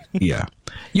 Yeah,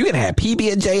 you gonna have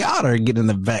PB and J Otter getting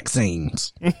the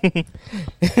vaccines.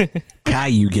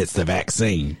 Caillou gets the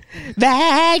vaccine.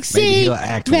 Vaccine.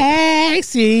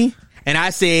 And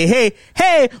I say,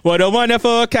 hey, what a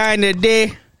wonderful kind of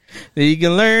day that you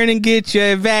can learn and get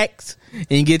your vax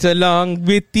and get along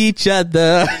with each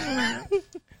other.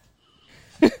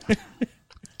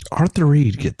 Arthur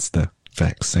Reed gets the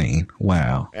vaccine.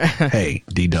 Wow. Hey,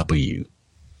 DW.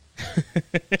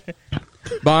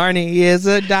 Barney is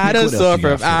a dinosaur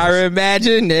from our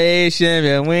imagination,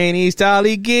 and when he's tall,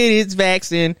 he gets his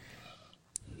vaccine.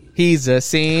 He's a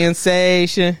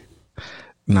sensation.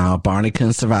 No, Barney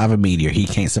couldn't survive a meteor. He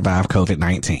can't survive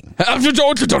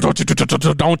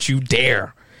COVID-19. Don't you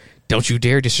dare. Don't you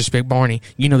dare disrespect Barney.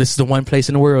 You know this is the one place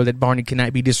in the world that Barney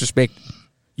cannot be disrespected.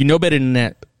 You know better than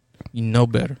that. You know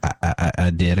better.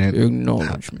 I didn't.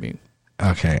 Acknowledge me.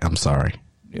 Okay, I'm sorry.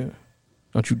 Yeah.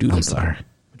 Don't you do that. I'm sorry.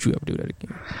 Don't you ever do that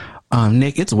again.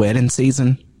 Nick, it's wedding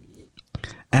season.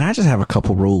 And I just have a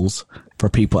couple rules for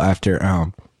people after.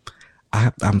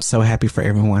 I'm so happy for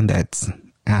everyone that's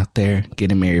out there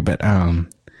getting married, but can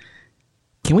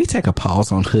we take a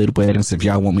pause on hood weddings if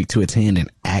y'all want me to attend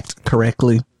and act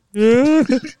correctly?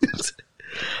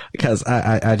 Because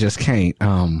I just can't.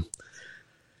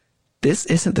 This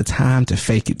isn't the time to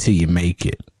fake it till you make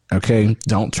it. Okay,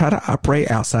 don't try to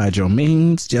operate outside your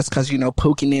means. Just because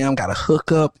Pookie and them got a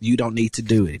hookup, you don't need to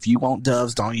do it. If you want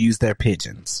doves, don't use their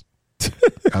pigeons.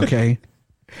 Okay,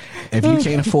 if you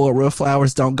can't afford real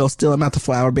flowers, don't go steal them out the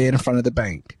flower bed in front of the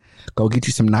bank. Go get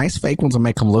you some nice fake ones and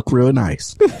make them look real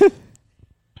nice.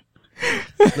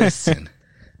 Listen,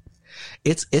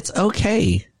 it's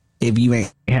okay if you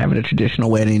ain't having a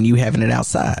traditional wedding and you having it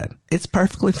outside. It's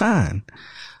perfectly fine.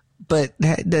 But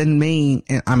that doesn't mean,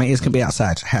 it's going to be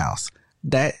outside your house.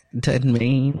 That doesn't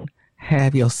mean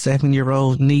have your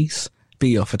 7-year-old niece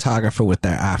be your photographer with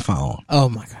their iPhone. Oh,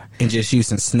 my God. And just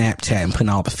using Snapchat and putting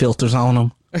all the filters on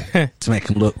them to make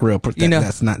them look real.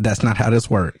 That's not how this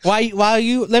works.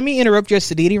 Let me interrupt your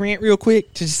Sadiddy rant real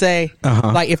quick to say,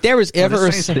 like, if there was ever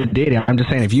I'm just saying,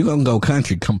 if you're going to go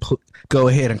country, go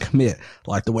ahead and commit.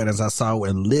 Like the weddings I saw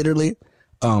where literally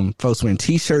folks wearing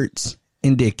T-shirts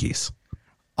and Dickies.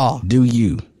 Oh, do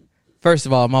you? First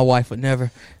of all, my wife would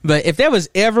never. But if there was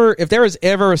ever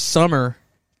a summer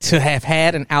to have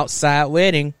had an outside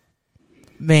wedding.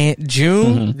 Man,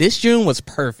 this June was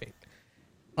perfect.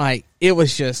 Like, it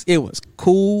was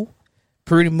cool,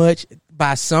 pretty much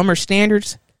by summer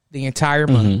standards, the entire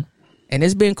month. And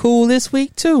it's been cool this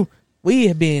week, too. We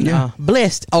have been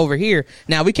blessed over here.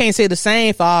 Now, we can't say the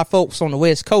same for our folks on the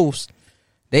West Coast.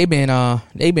 They've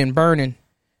been burning.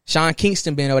 Sean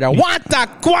Kingston been over there. What the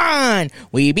quan?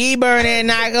 We be burning,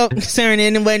 not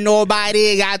concerning when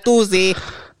nobody got to see.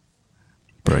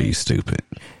 Bro, you stupid.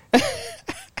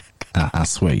 I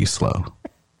swear you slow.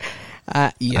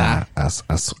 Yeah. I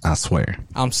swear.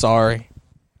 I'm sorry.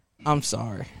 All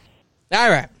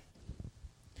right.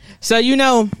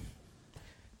 So,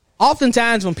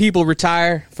 oftentimes when people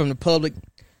retire from the public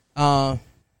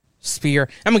sphere,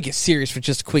 I'm going to get serious for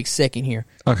just a quick second here.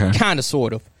 Okay. Kind of,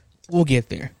 sort of. We'll get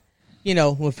there.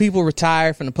 When people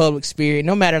retire from the public sphere,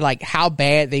 no matter like how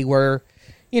bad they were,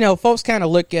 folks kind of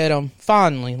look at them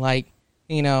fondly. Like,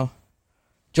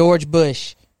 George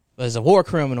Bush was a war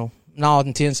criminal in all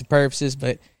intents and purposes,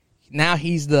 but now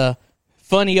he's the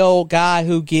funny old guy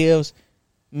who gives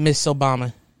Miss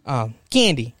Obama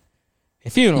candy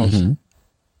at funerals.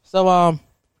 So,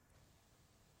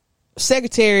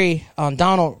 Secretary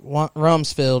Donald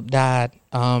Rumsfeld died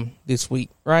this week,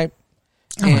 right?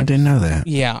 Oh, I didn't know that.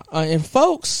 Yeah, and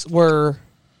folks were,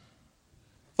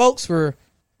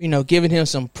 giving him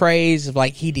some praise of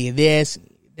like he did this,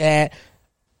 that,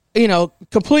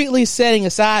 completely setting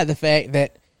aside the fact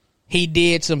that he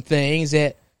did some things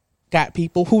that got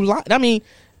people who lied. I mean,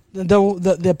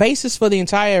 the basis for the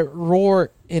entire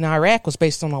war in Iraq was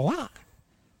based on a lie.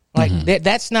 Like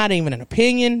that's not even an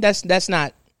opinion. That's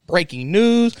not breaking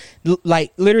news.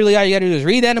 Like literally, all you gotta do is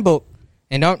read that in a book,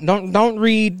 and don't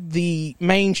read the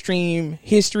mainstream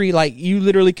history. Like you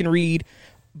literally can read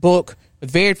book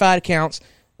with verified accounts.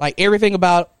 Like everything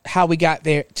about how we got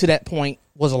there to that point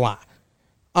was a lie.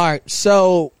 All right,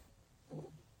 so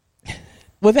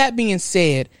with that being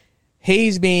said,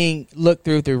 he's being looked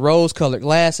through rose-colored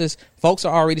glasses. Folks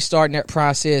are already starting that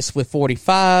process with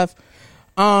 45.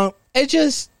 I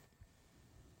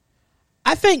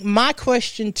think my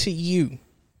question to you,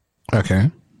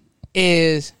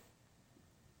 is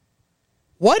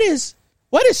what is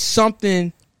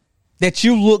something that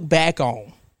you look back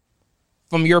on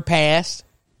from your past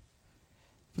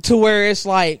to where it's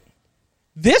like,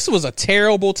 this was a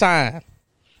terrible time,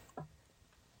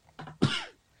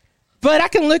 but I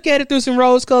can look at it through some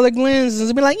rose-colored lenses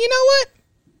and be like, you know what?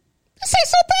 This ain't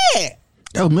so bad.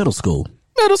 Oh, middle school.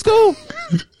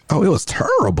 Oh, it was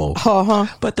terrible.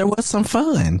 But there was some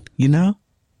fun,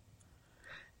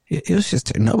 It was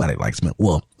just, nobody likes middle.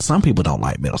 Well, some people don't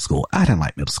like middle school. I didn't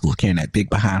like middle school. Carrying that big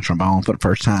behind trombone for the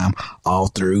first time, all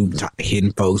through,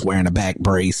 hitting folks, wearing a back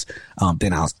brace.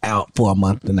 Then I was out for a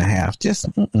month and a half. Just,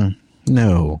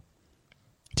 no.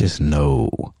 Just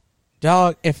no.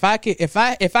 Dog, if I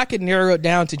could narrow it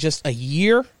down to just a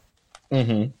year,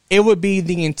 it would be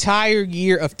the entire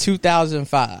year of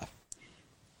 2005.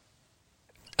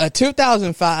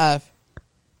 2005,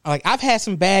 like I've had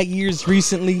some bad years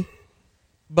recently,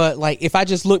 but like if I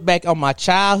just look back on my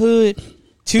childhood,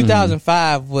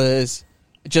 2005 was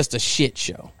just a shit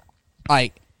show.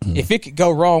 Like if it could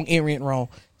go wrong, it went wrong.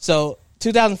 So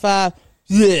 2005,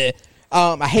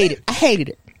 I hated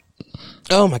it.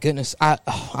 Oh my goodness, I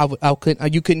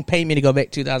couldn't. You couldn't pay me to go back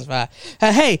to 2005.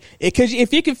 Hey,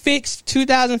 if you could fix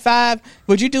 2005,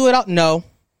 would you do it all? No.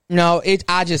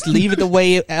 I just leave it the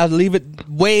way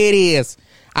it is.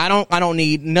 I don't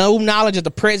need no knowledge of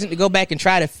the present to go back and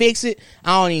try to fix it.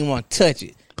 I don't even want to touch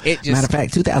it. Matter of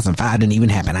fact, 2005 didn't even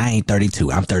happen. I ain't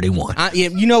 32. I'm 31.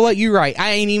 You know what? You're right.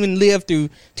 I ain't even lived through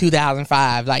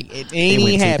 2005. Like it ain't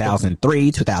even happened.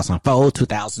 2003, 2004,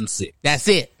 2006. That's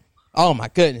it. Oh my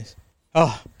goodness.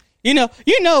 Oh, it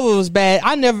was bad.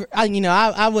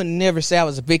 I would never say I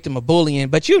was a victim of bullying,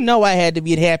 but I had to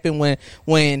be happen when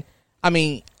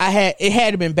it had to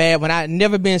have been bad when I had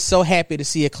never been so happy to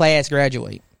see a class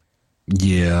graduate.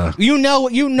 Yeah. It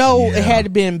had to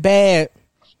have been bad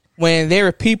when there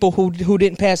were people who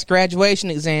didn't pass the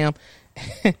graduation exam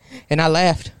and I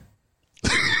laughed.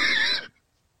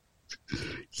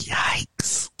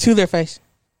 Yikes. To their face.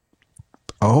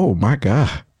 Oh my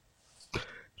God.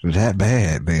 That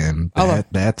bad, man.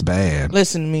 That's bad.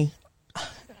 Listen to me.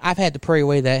 I've had to pray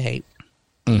away that hate.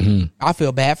 I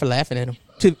feel bad for laughing at them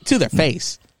to their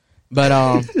face, but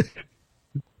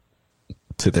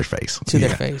to their face, their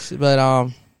face.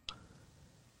 But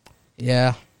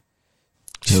yeah,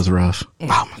 it was rough. Oh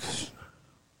my gosh.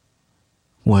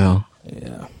 Well,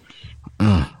 yeah.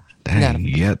 Dang,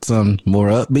 you got some more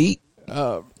upbeat?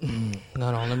 No.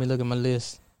 Let me look at my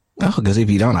list. Oh, because if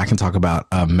you don't, I can talk about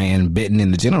a man bitten in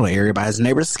the genital area by his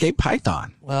neighbor's escaped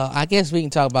python. Well, I guess we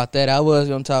can talk about that. I was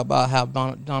going to talk about how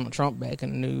Donald Trump back in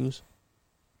the news.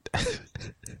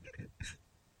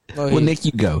 Well, Nick,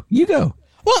 you go.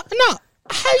 Well, no.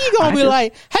 How you gonna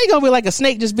be like a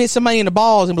snake just bit somebody in the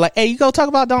balls and be like, hey, you go talk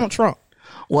about Donald Trump?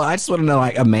 Well, I just want to know,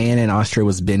 like, a man in Austria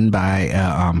was bitten by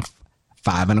a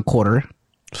 5.25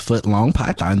 foot long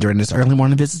python during his early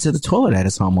morning visit to the toilet at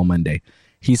his home on Monday.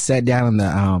 He sat down in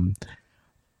the,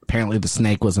 apparently the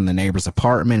snake was in the neighbor's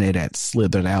apartment. It had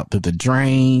slithered out through the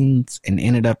drains and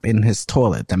ended up in his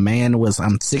toilet. The man was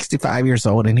 65 years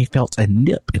old and he felt a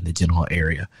nip in the genital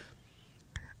area.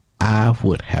 I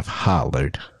would have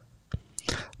hollered.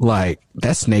 Like,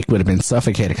 that snake would have been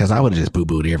suffocated because I would have just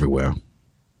boo-booed everywhere.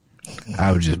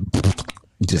 I would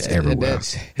just everywhere.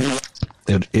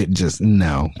 It just,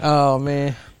 no. Oh,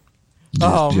 man.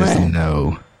 Just man.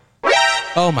 No.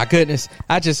 Oh my goodness!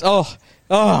 I just oh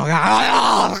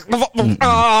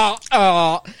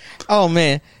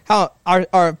man! How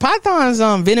are pythons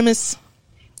venomous?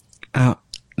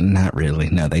 Not really.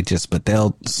 No, they just, but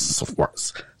they'll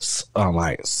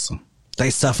they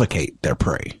suffocate their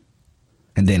prey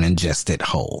and then ingest it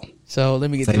whole. So let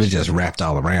me get. They were just wrapped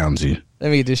all around you.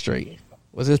 Let me get this straight.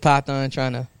 Was this python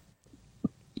trying to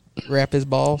wrap his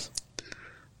balls?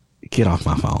 Get off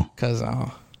my phone. Because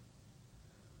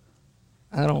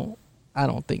I don't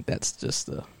think that's just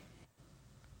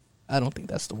I don't think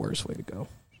that's the worst way to go.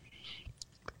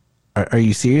 Are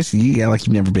you serious? You got like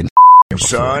you've never been.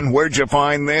 Son, where'd you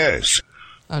find this?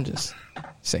 I'm just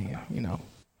saying, you know.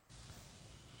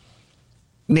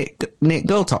 Nick,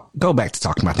 go back to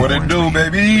talking about the What it orange do,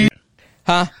 man. baby?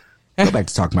 Huh? Go back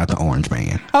to talking about the orange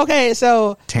man. Okay,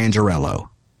 so Tangerello.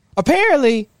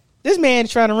 apparently this man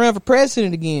is trying to run for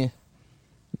president again.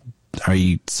 Are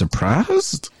you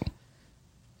surprised?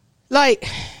 Like,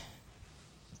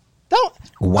 don't.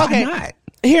 Why okay, not?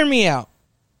 Hear me out.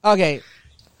 Okay.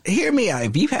 Hear me out.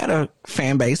 If you had a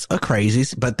fan base of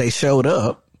crazies, but they showed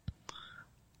up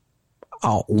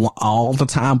all the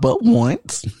time but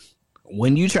once,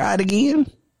 when you tried again,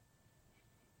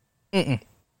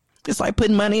 it's like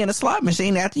putting money in a slot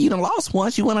machine. After you done lost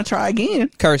once, you want to try again.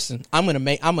 Kirsten, I'm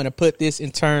gonna put this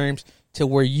in terms to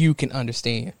where you can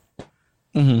understand.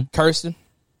 Kirsten,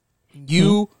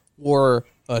 you were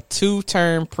a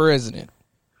 2-term president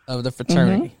of the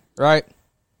fraternity, right?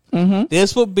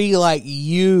 This would be like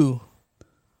you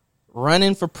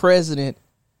running for president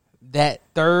that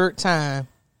 3rd time,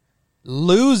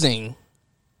 losing,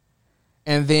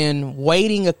 and then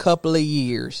waiting a couple of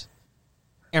years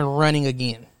and running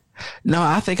again. No,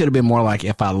 I think it would have been more like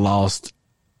if I lost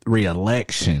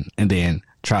re-election and then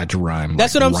tried to run.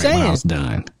 That's like, what I'm right saying. When I was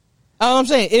done. Oh, I'm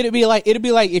saying it'd be like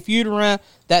if you'd run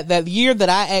that year that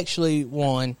I actually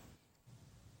won.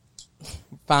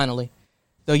 Finally,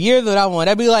 the year that I won,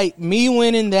 that'd be like me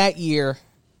winning that year,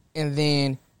 and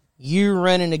then you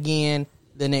running again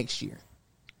the next year.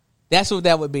 That's what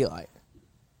that would be like.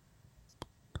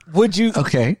 Would you?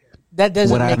 Okay. That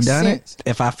doesn't Would I make have done sense. it?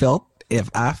 If I felt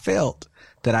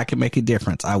that I could make a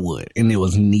difference, I would, and it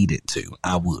was needed to.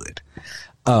 I would.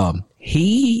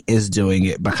 He is doing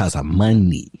it because of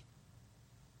money.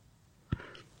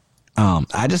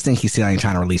 I just think he still ain't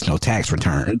trying to release no tax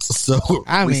returns, so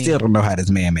we still don't know how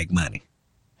this man make money.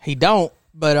 He don't,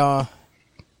 but I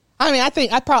mean,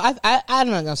 I'm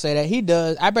not gonna say that he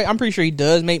does. I'm pretty sure he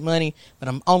does make money, but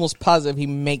I'm almost positive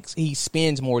he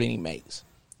spends more than he makes.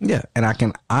 Yeah, and I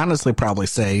can honestly probably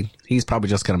say he's probably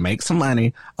just gonna make some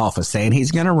money off of saying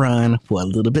he's gonna run for a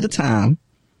little bit of time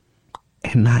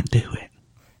and not do it.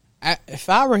 If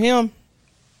I were him,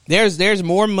 there's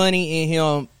more money in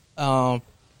him.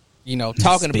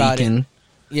 Talking about it.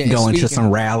 Yeah, going to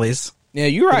some rallies. Yeah,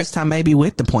 you're right. This time maybe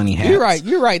with the pointy hats.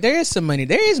 You're right. There is some money.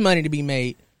 There is money to be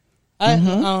made.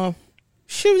 Go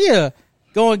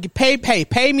and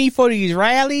pay me for these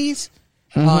rallies.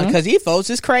 Because these folks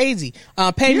is crazy.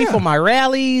 Pay me for my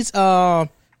rallies. I'm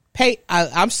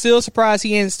still surprised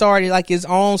he ain't started like his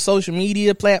own social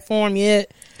media platform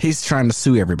yet. He's trying to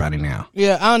sue everybody now.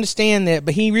 Yeah, I understand that,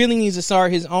 but he really needs to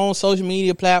start his own social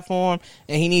media platform,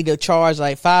 and he need to charge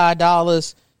like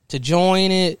 $5 to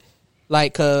join it,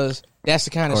 like, cause that's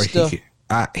the kind of stuff.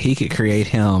 He could create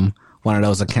him one of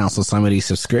those accounts on some of these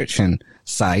subscription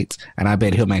sites, and I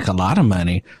bet he'll make a lot of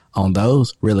money on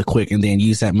those really quick, and then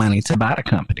use that money to buy the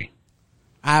company.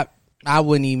 I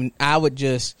wouldn't even. I would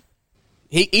just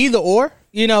either or.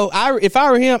 If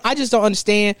I were him, I just don't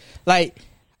understand. Like,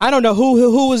 I don't know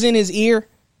who was in his ear,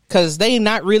 because they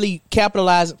not really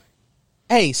capitalizing.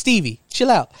 Hey, Stevie, chill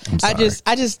out. I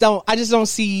just don't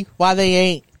see why they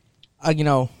ain't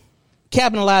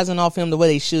capitalizing off him the way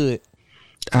they should.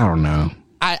 I don't know.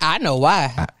 I know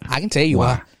why. I can tell you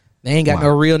why. Why? They ain't got Why? no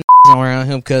real around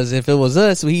him, because if it was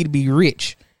us, he'd be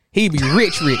rich. He'd be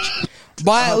rich.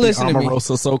 Boy, listen to me.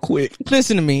 Omarosa so quick.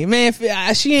 Listen to me, man.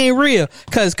 She ain't real.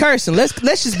 Cause Kirsten, let's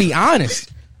just be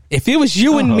honest. If it was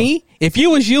you and me,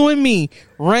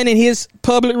 running his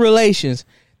public relations,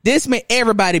 this made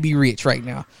everybody be rich right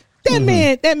now. That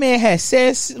man has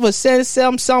said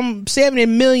some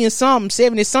 70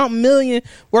 something million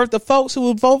worth of folks who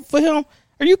would vote for him.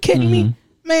 Are you kidding me,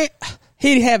 man?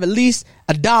 He'd have at least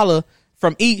 $1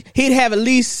 from each. He'd have at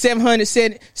least 7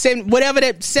 whatever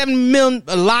that 7 million,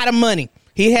 a lot of money.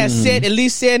 He has said at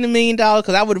least $70 million,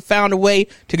 because I would have found a way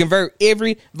to convert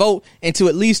every vote into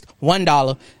at least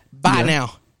 $1 by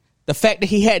now. The fact that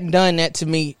he hadn't done that to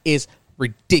me is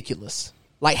ridiculous.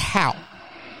 Like, how?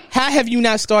 How have you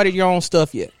not started your own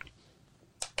stuff yet?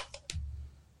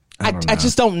 I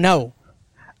just don't know.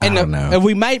 And I don't know.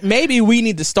 And maybe we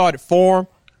need to start it for him.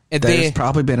 And There's then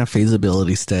probably been a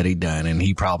feasibility study done, and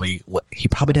he probably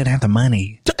didn't have the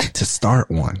money to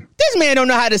start one. this man don't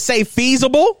know how to say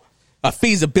feasible. A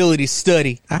feasibility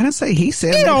study. I didn't say he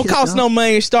said. It don't cost no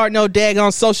money to start no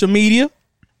daggone social media.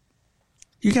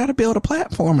 You got to build a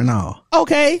platform and all.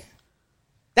 Okay.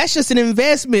 That's just an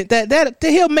investment. That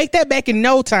he'll make that back in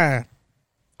no time.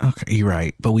 Okay, you're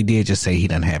right, but we did just say he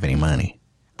doesn't have any money.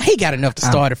 He got enough to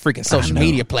start a freaking social know.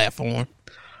 media platform.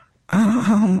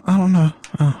 I don't know.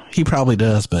 He probably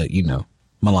does, but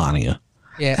Melania.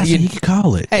 Yeah, That's what he could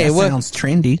call it. Hey, that what- sounds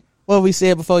trendy. What we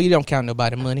said before, you don't count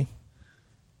nobody money.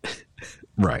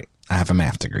 Right. I have a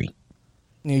math degree.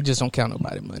 You just don't count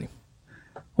nobody money.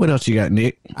 What else you got,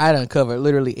 Nick? I done covered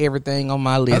literally everything on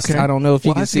my list. I don't know if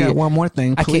you can see got it. one more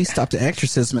thing. I can't- Please stop the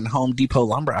exorcism in Home Depot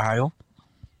lumber aisle.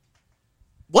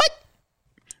 What?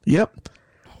 Yep.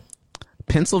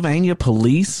 Pennsylvania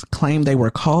police claim they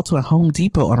were called to a Home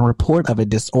Depot on a report of a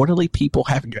disorderly people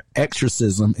having an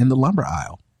exorcism in the lumber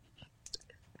aisle.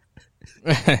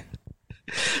 I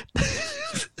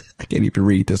can't even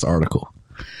read this article.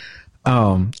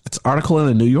 It's an article in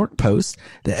the New York Post.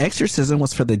 The exorcism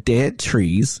was for the dead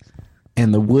trees,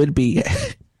 and the would-be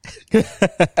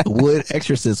wood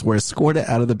exorcists were escorted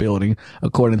out of the building,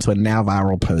 according to a now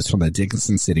viral post from the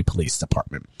Dickinson City Police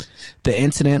Department. The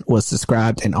incident was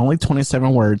described in only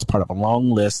 27 words, part of a long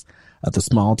list of the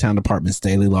small town department's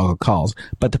daily log of calls,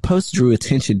 but the post drew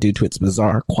attention due to its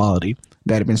bizarre quality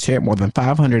that had been shared more than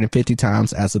 550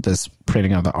 times as of this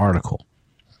printing of the article.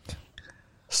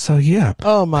 So, yeah.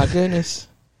 Oh my goodness.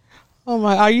 Oh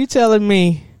my, are you telling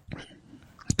me?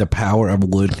 The power of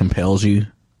wood compels you.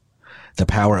 The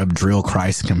power of drill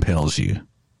Christ compels you.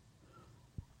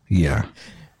 Yeah.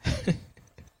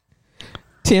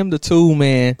 Tim the Tool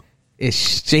Man is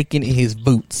shaking in his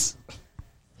boots.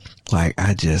 Like,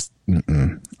 I just,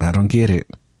 I don't get it.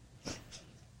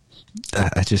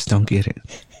 I just don't get it.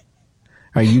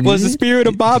 Are you? Was the spirit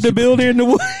of Bob the Builder in the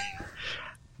wood?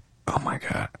 Oh my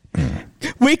God.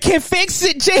 We can fix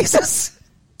it, Jesus.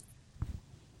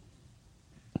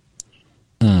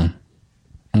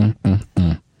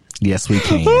 Yes, we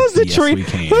can. Who's the yes, tree? we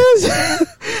can. Who's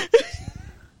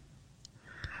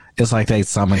It's like they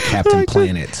summoned Captain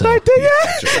Planet to. like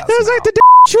exercise It's like now. the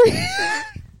tree.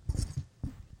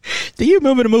 Do you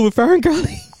remember the movie Fern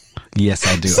Gully? Yes,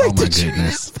 I do. It's Oh like my the tree.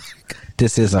 goodness.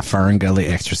 This is a Fern Gully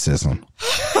exorcism.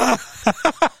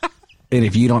 And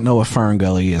if you don't know what Fern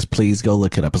Gully is, please go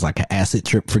look it up. It's like an acid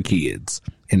trip for kids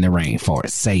in the rainforest.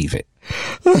 Save it.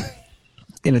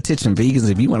 In attention, vegans,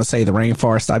 if you want to save the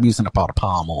rainforest, stop using up all the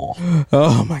palm oil.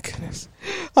 Oh my goodness.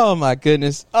 Oh my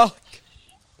goodness. Oh.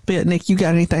 But Nick, you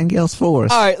got anything else for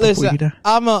us? All right, before listen. you die?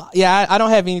 I don't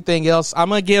have anything else. I'm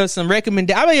gonna give some I'm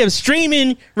gonna give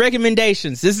streaming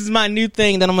recommendations. This is my new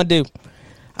thing that I'm gonna do.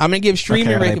 I'm gonna give streaming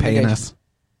Okay, are they paying recommendations. us?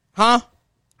 Huh?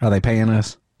 Are they paying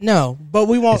us? No, but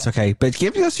we won't. It's okay. But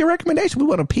give us your recommendation. We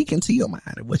want to peek into your mind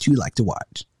of what you like to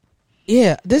watch.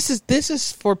 Yeah, this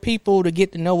is for people to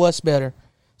get to know us better.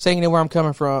 Saying that where I'm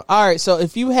coming from. All right, so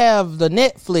if you have the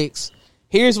Netflix,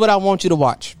 here's what I want you to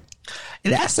watch.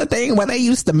 And that's the thing when they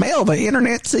used to mail the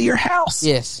internet to your house.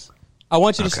 Yes. I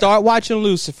want you to start watching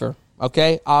Lucifer,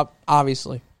 okay?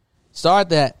 Obviously. Start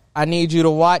that. I need you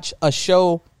to watch a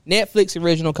show, Netflix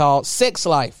original called Sex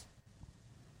Life.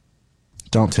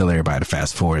 Don't tell everybody to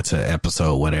fast forward to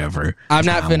episode whatever. I'm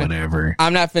not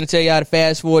finna tell you how to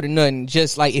fast forward or nothing.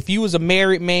 Just like if you was a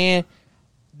married man,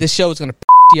 this show is gonna piss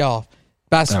you off.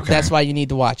 That's why you need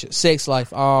to watch it. Sex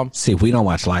Life. See, we don't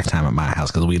watch Lifetime at my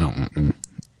house because we don't.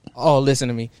 Oh, listen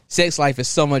to me. Sex Life is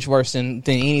so much worse than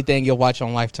anything you'll watch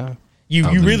on Lifetime. You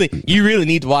really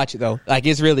need to watch it though. Like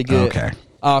it's really good. Okay.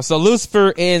 So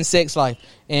Lucifer and Sex Life,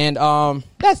 and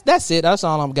that's it. That's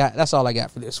all I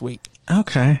got for this week.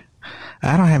 Okay.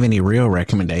 I don't have any real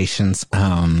recommendations.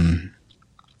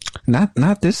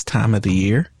 Not this time of the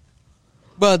year.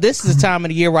 Well, this is the time of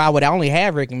the year where I would only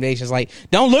have recommendations. Like,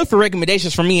 don't look for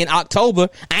recommendations from me in October.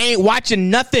 I ain't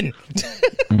watching nothing.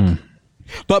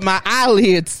 But my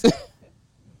eyelids.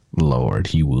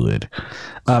 Lord, you would.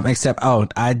 Except,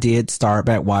 I did start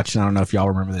back watching. I don't know if y'all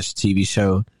remember this TV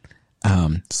show.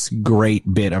 It's a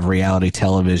great bit of reality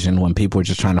television when people were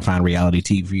just trying to find reality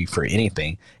TV for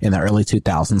anything in the early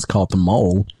 2000s called The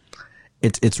Mole.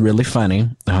 It's really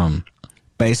funny.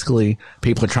 Basically,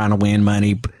 people are trying to win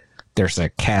money. There's a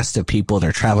cast of people.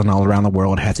 They're traveling all around the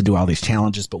world, have to do all these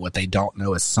challenges. But what they don't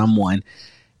know is someone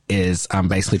is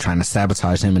basically trying to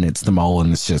sabotage them, and it's the mole.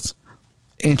 And it's just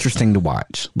interesting to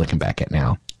watch looking back at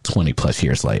now, 20 plus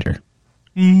years later.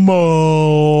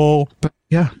 Mole. But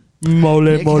yeah. Mole.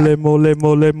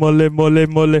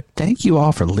 Thank you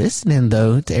all for listening,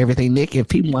 though, to everything. Nick, if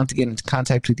people want to get into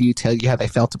contact with you, tell you how they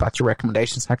felt about your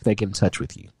recommendations, how can they get in touch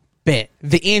with you? Bet.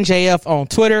 The NJF on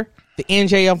Twitter, the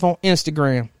NJF on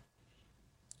Instagram.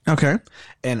 Okay.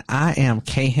 And I am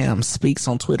Kham Speaks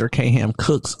on Twitter, Kham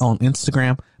Cooks on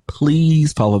Instagram.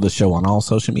 Please follow the show on all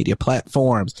social media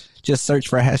platforms. Just search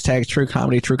for hashtag True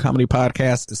Comedy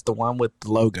Podcast. It's the one with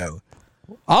the logo.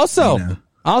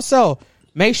 Also,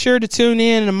 make sure to tune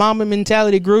in to Mama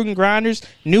Mentality Gruden Grinders.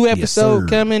 New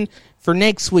episode coming for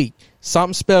next week.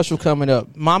 Something special coming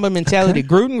up. Mama Mentality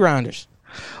Gruden Grinders.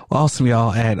 Well, awesome,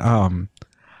 y'all. And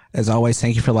as always,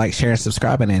 thank you for sharing,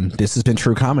 subscribing. And this has been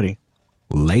True Comedy.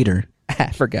 Later.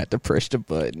 I forgot to push the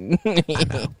button.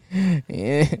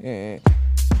 Yeah.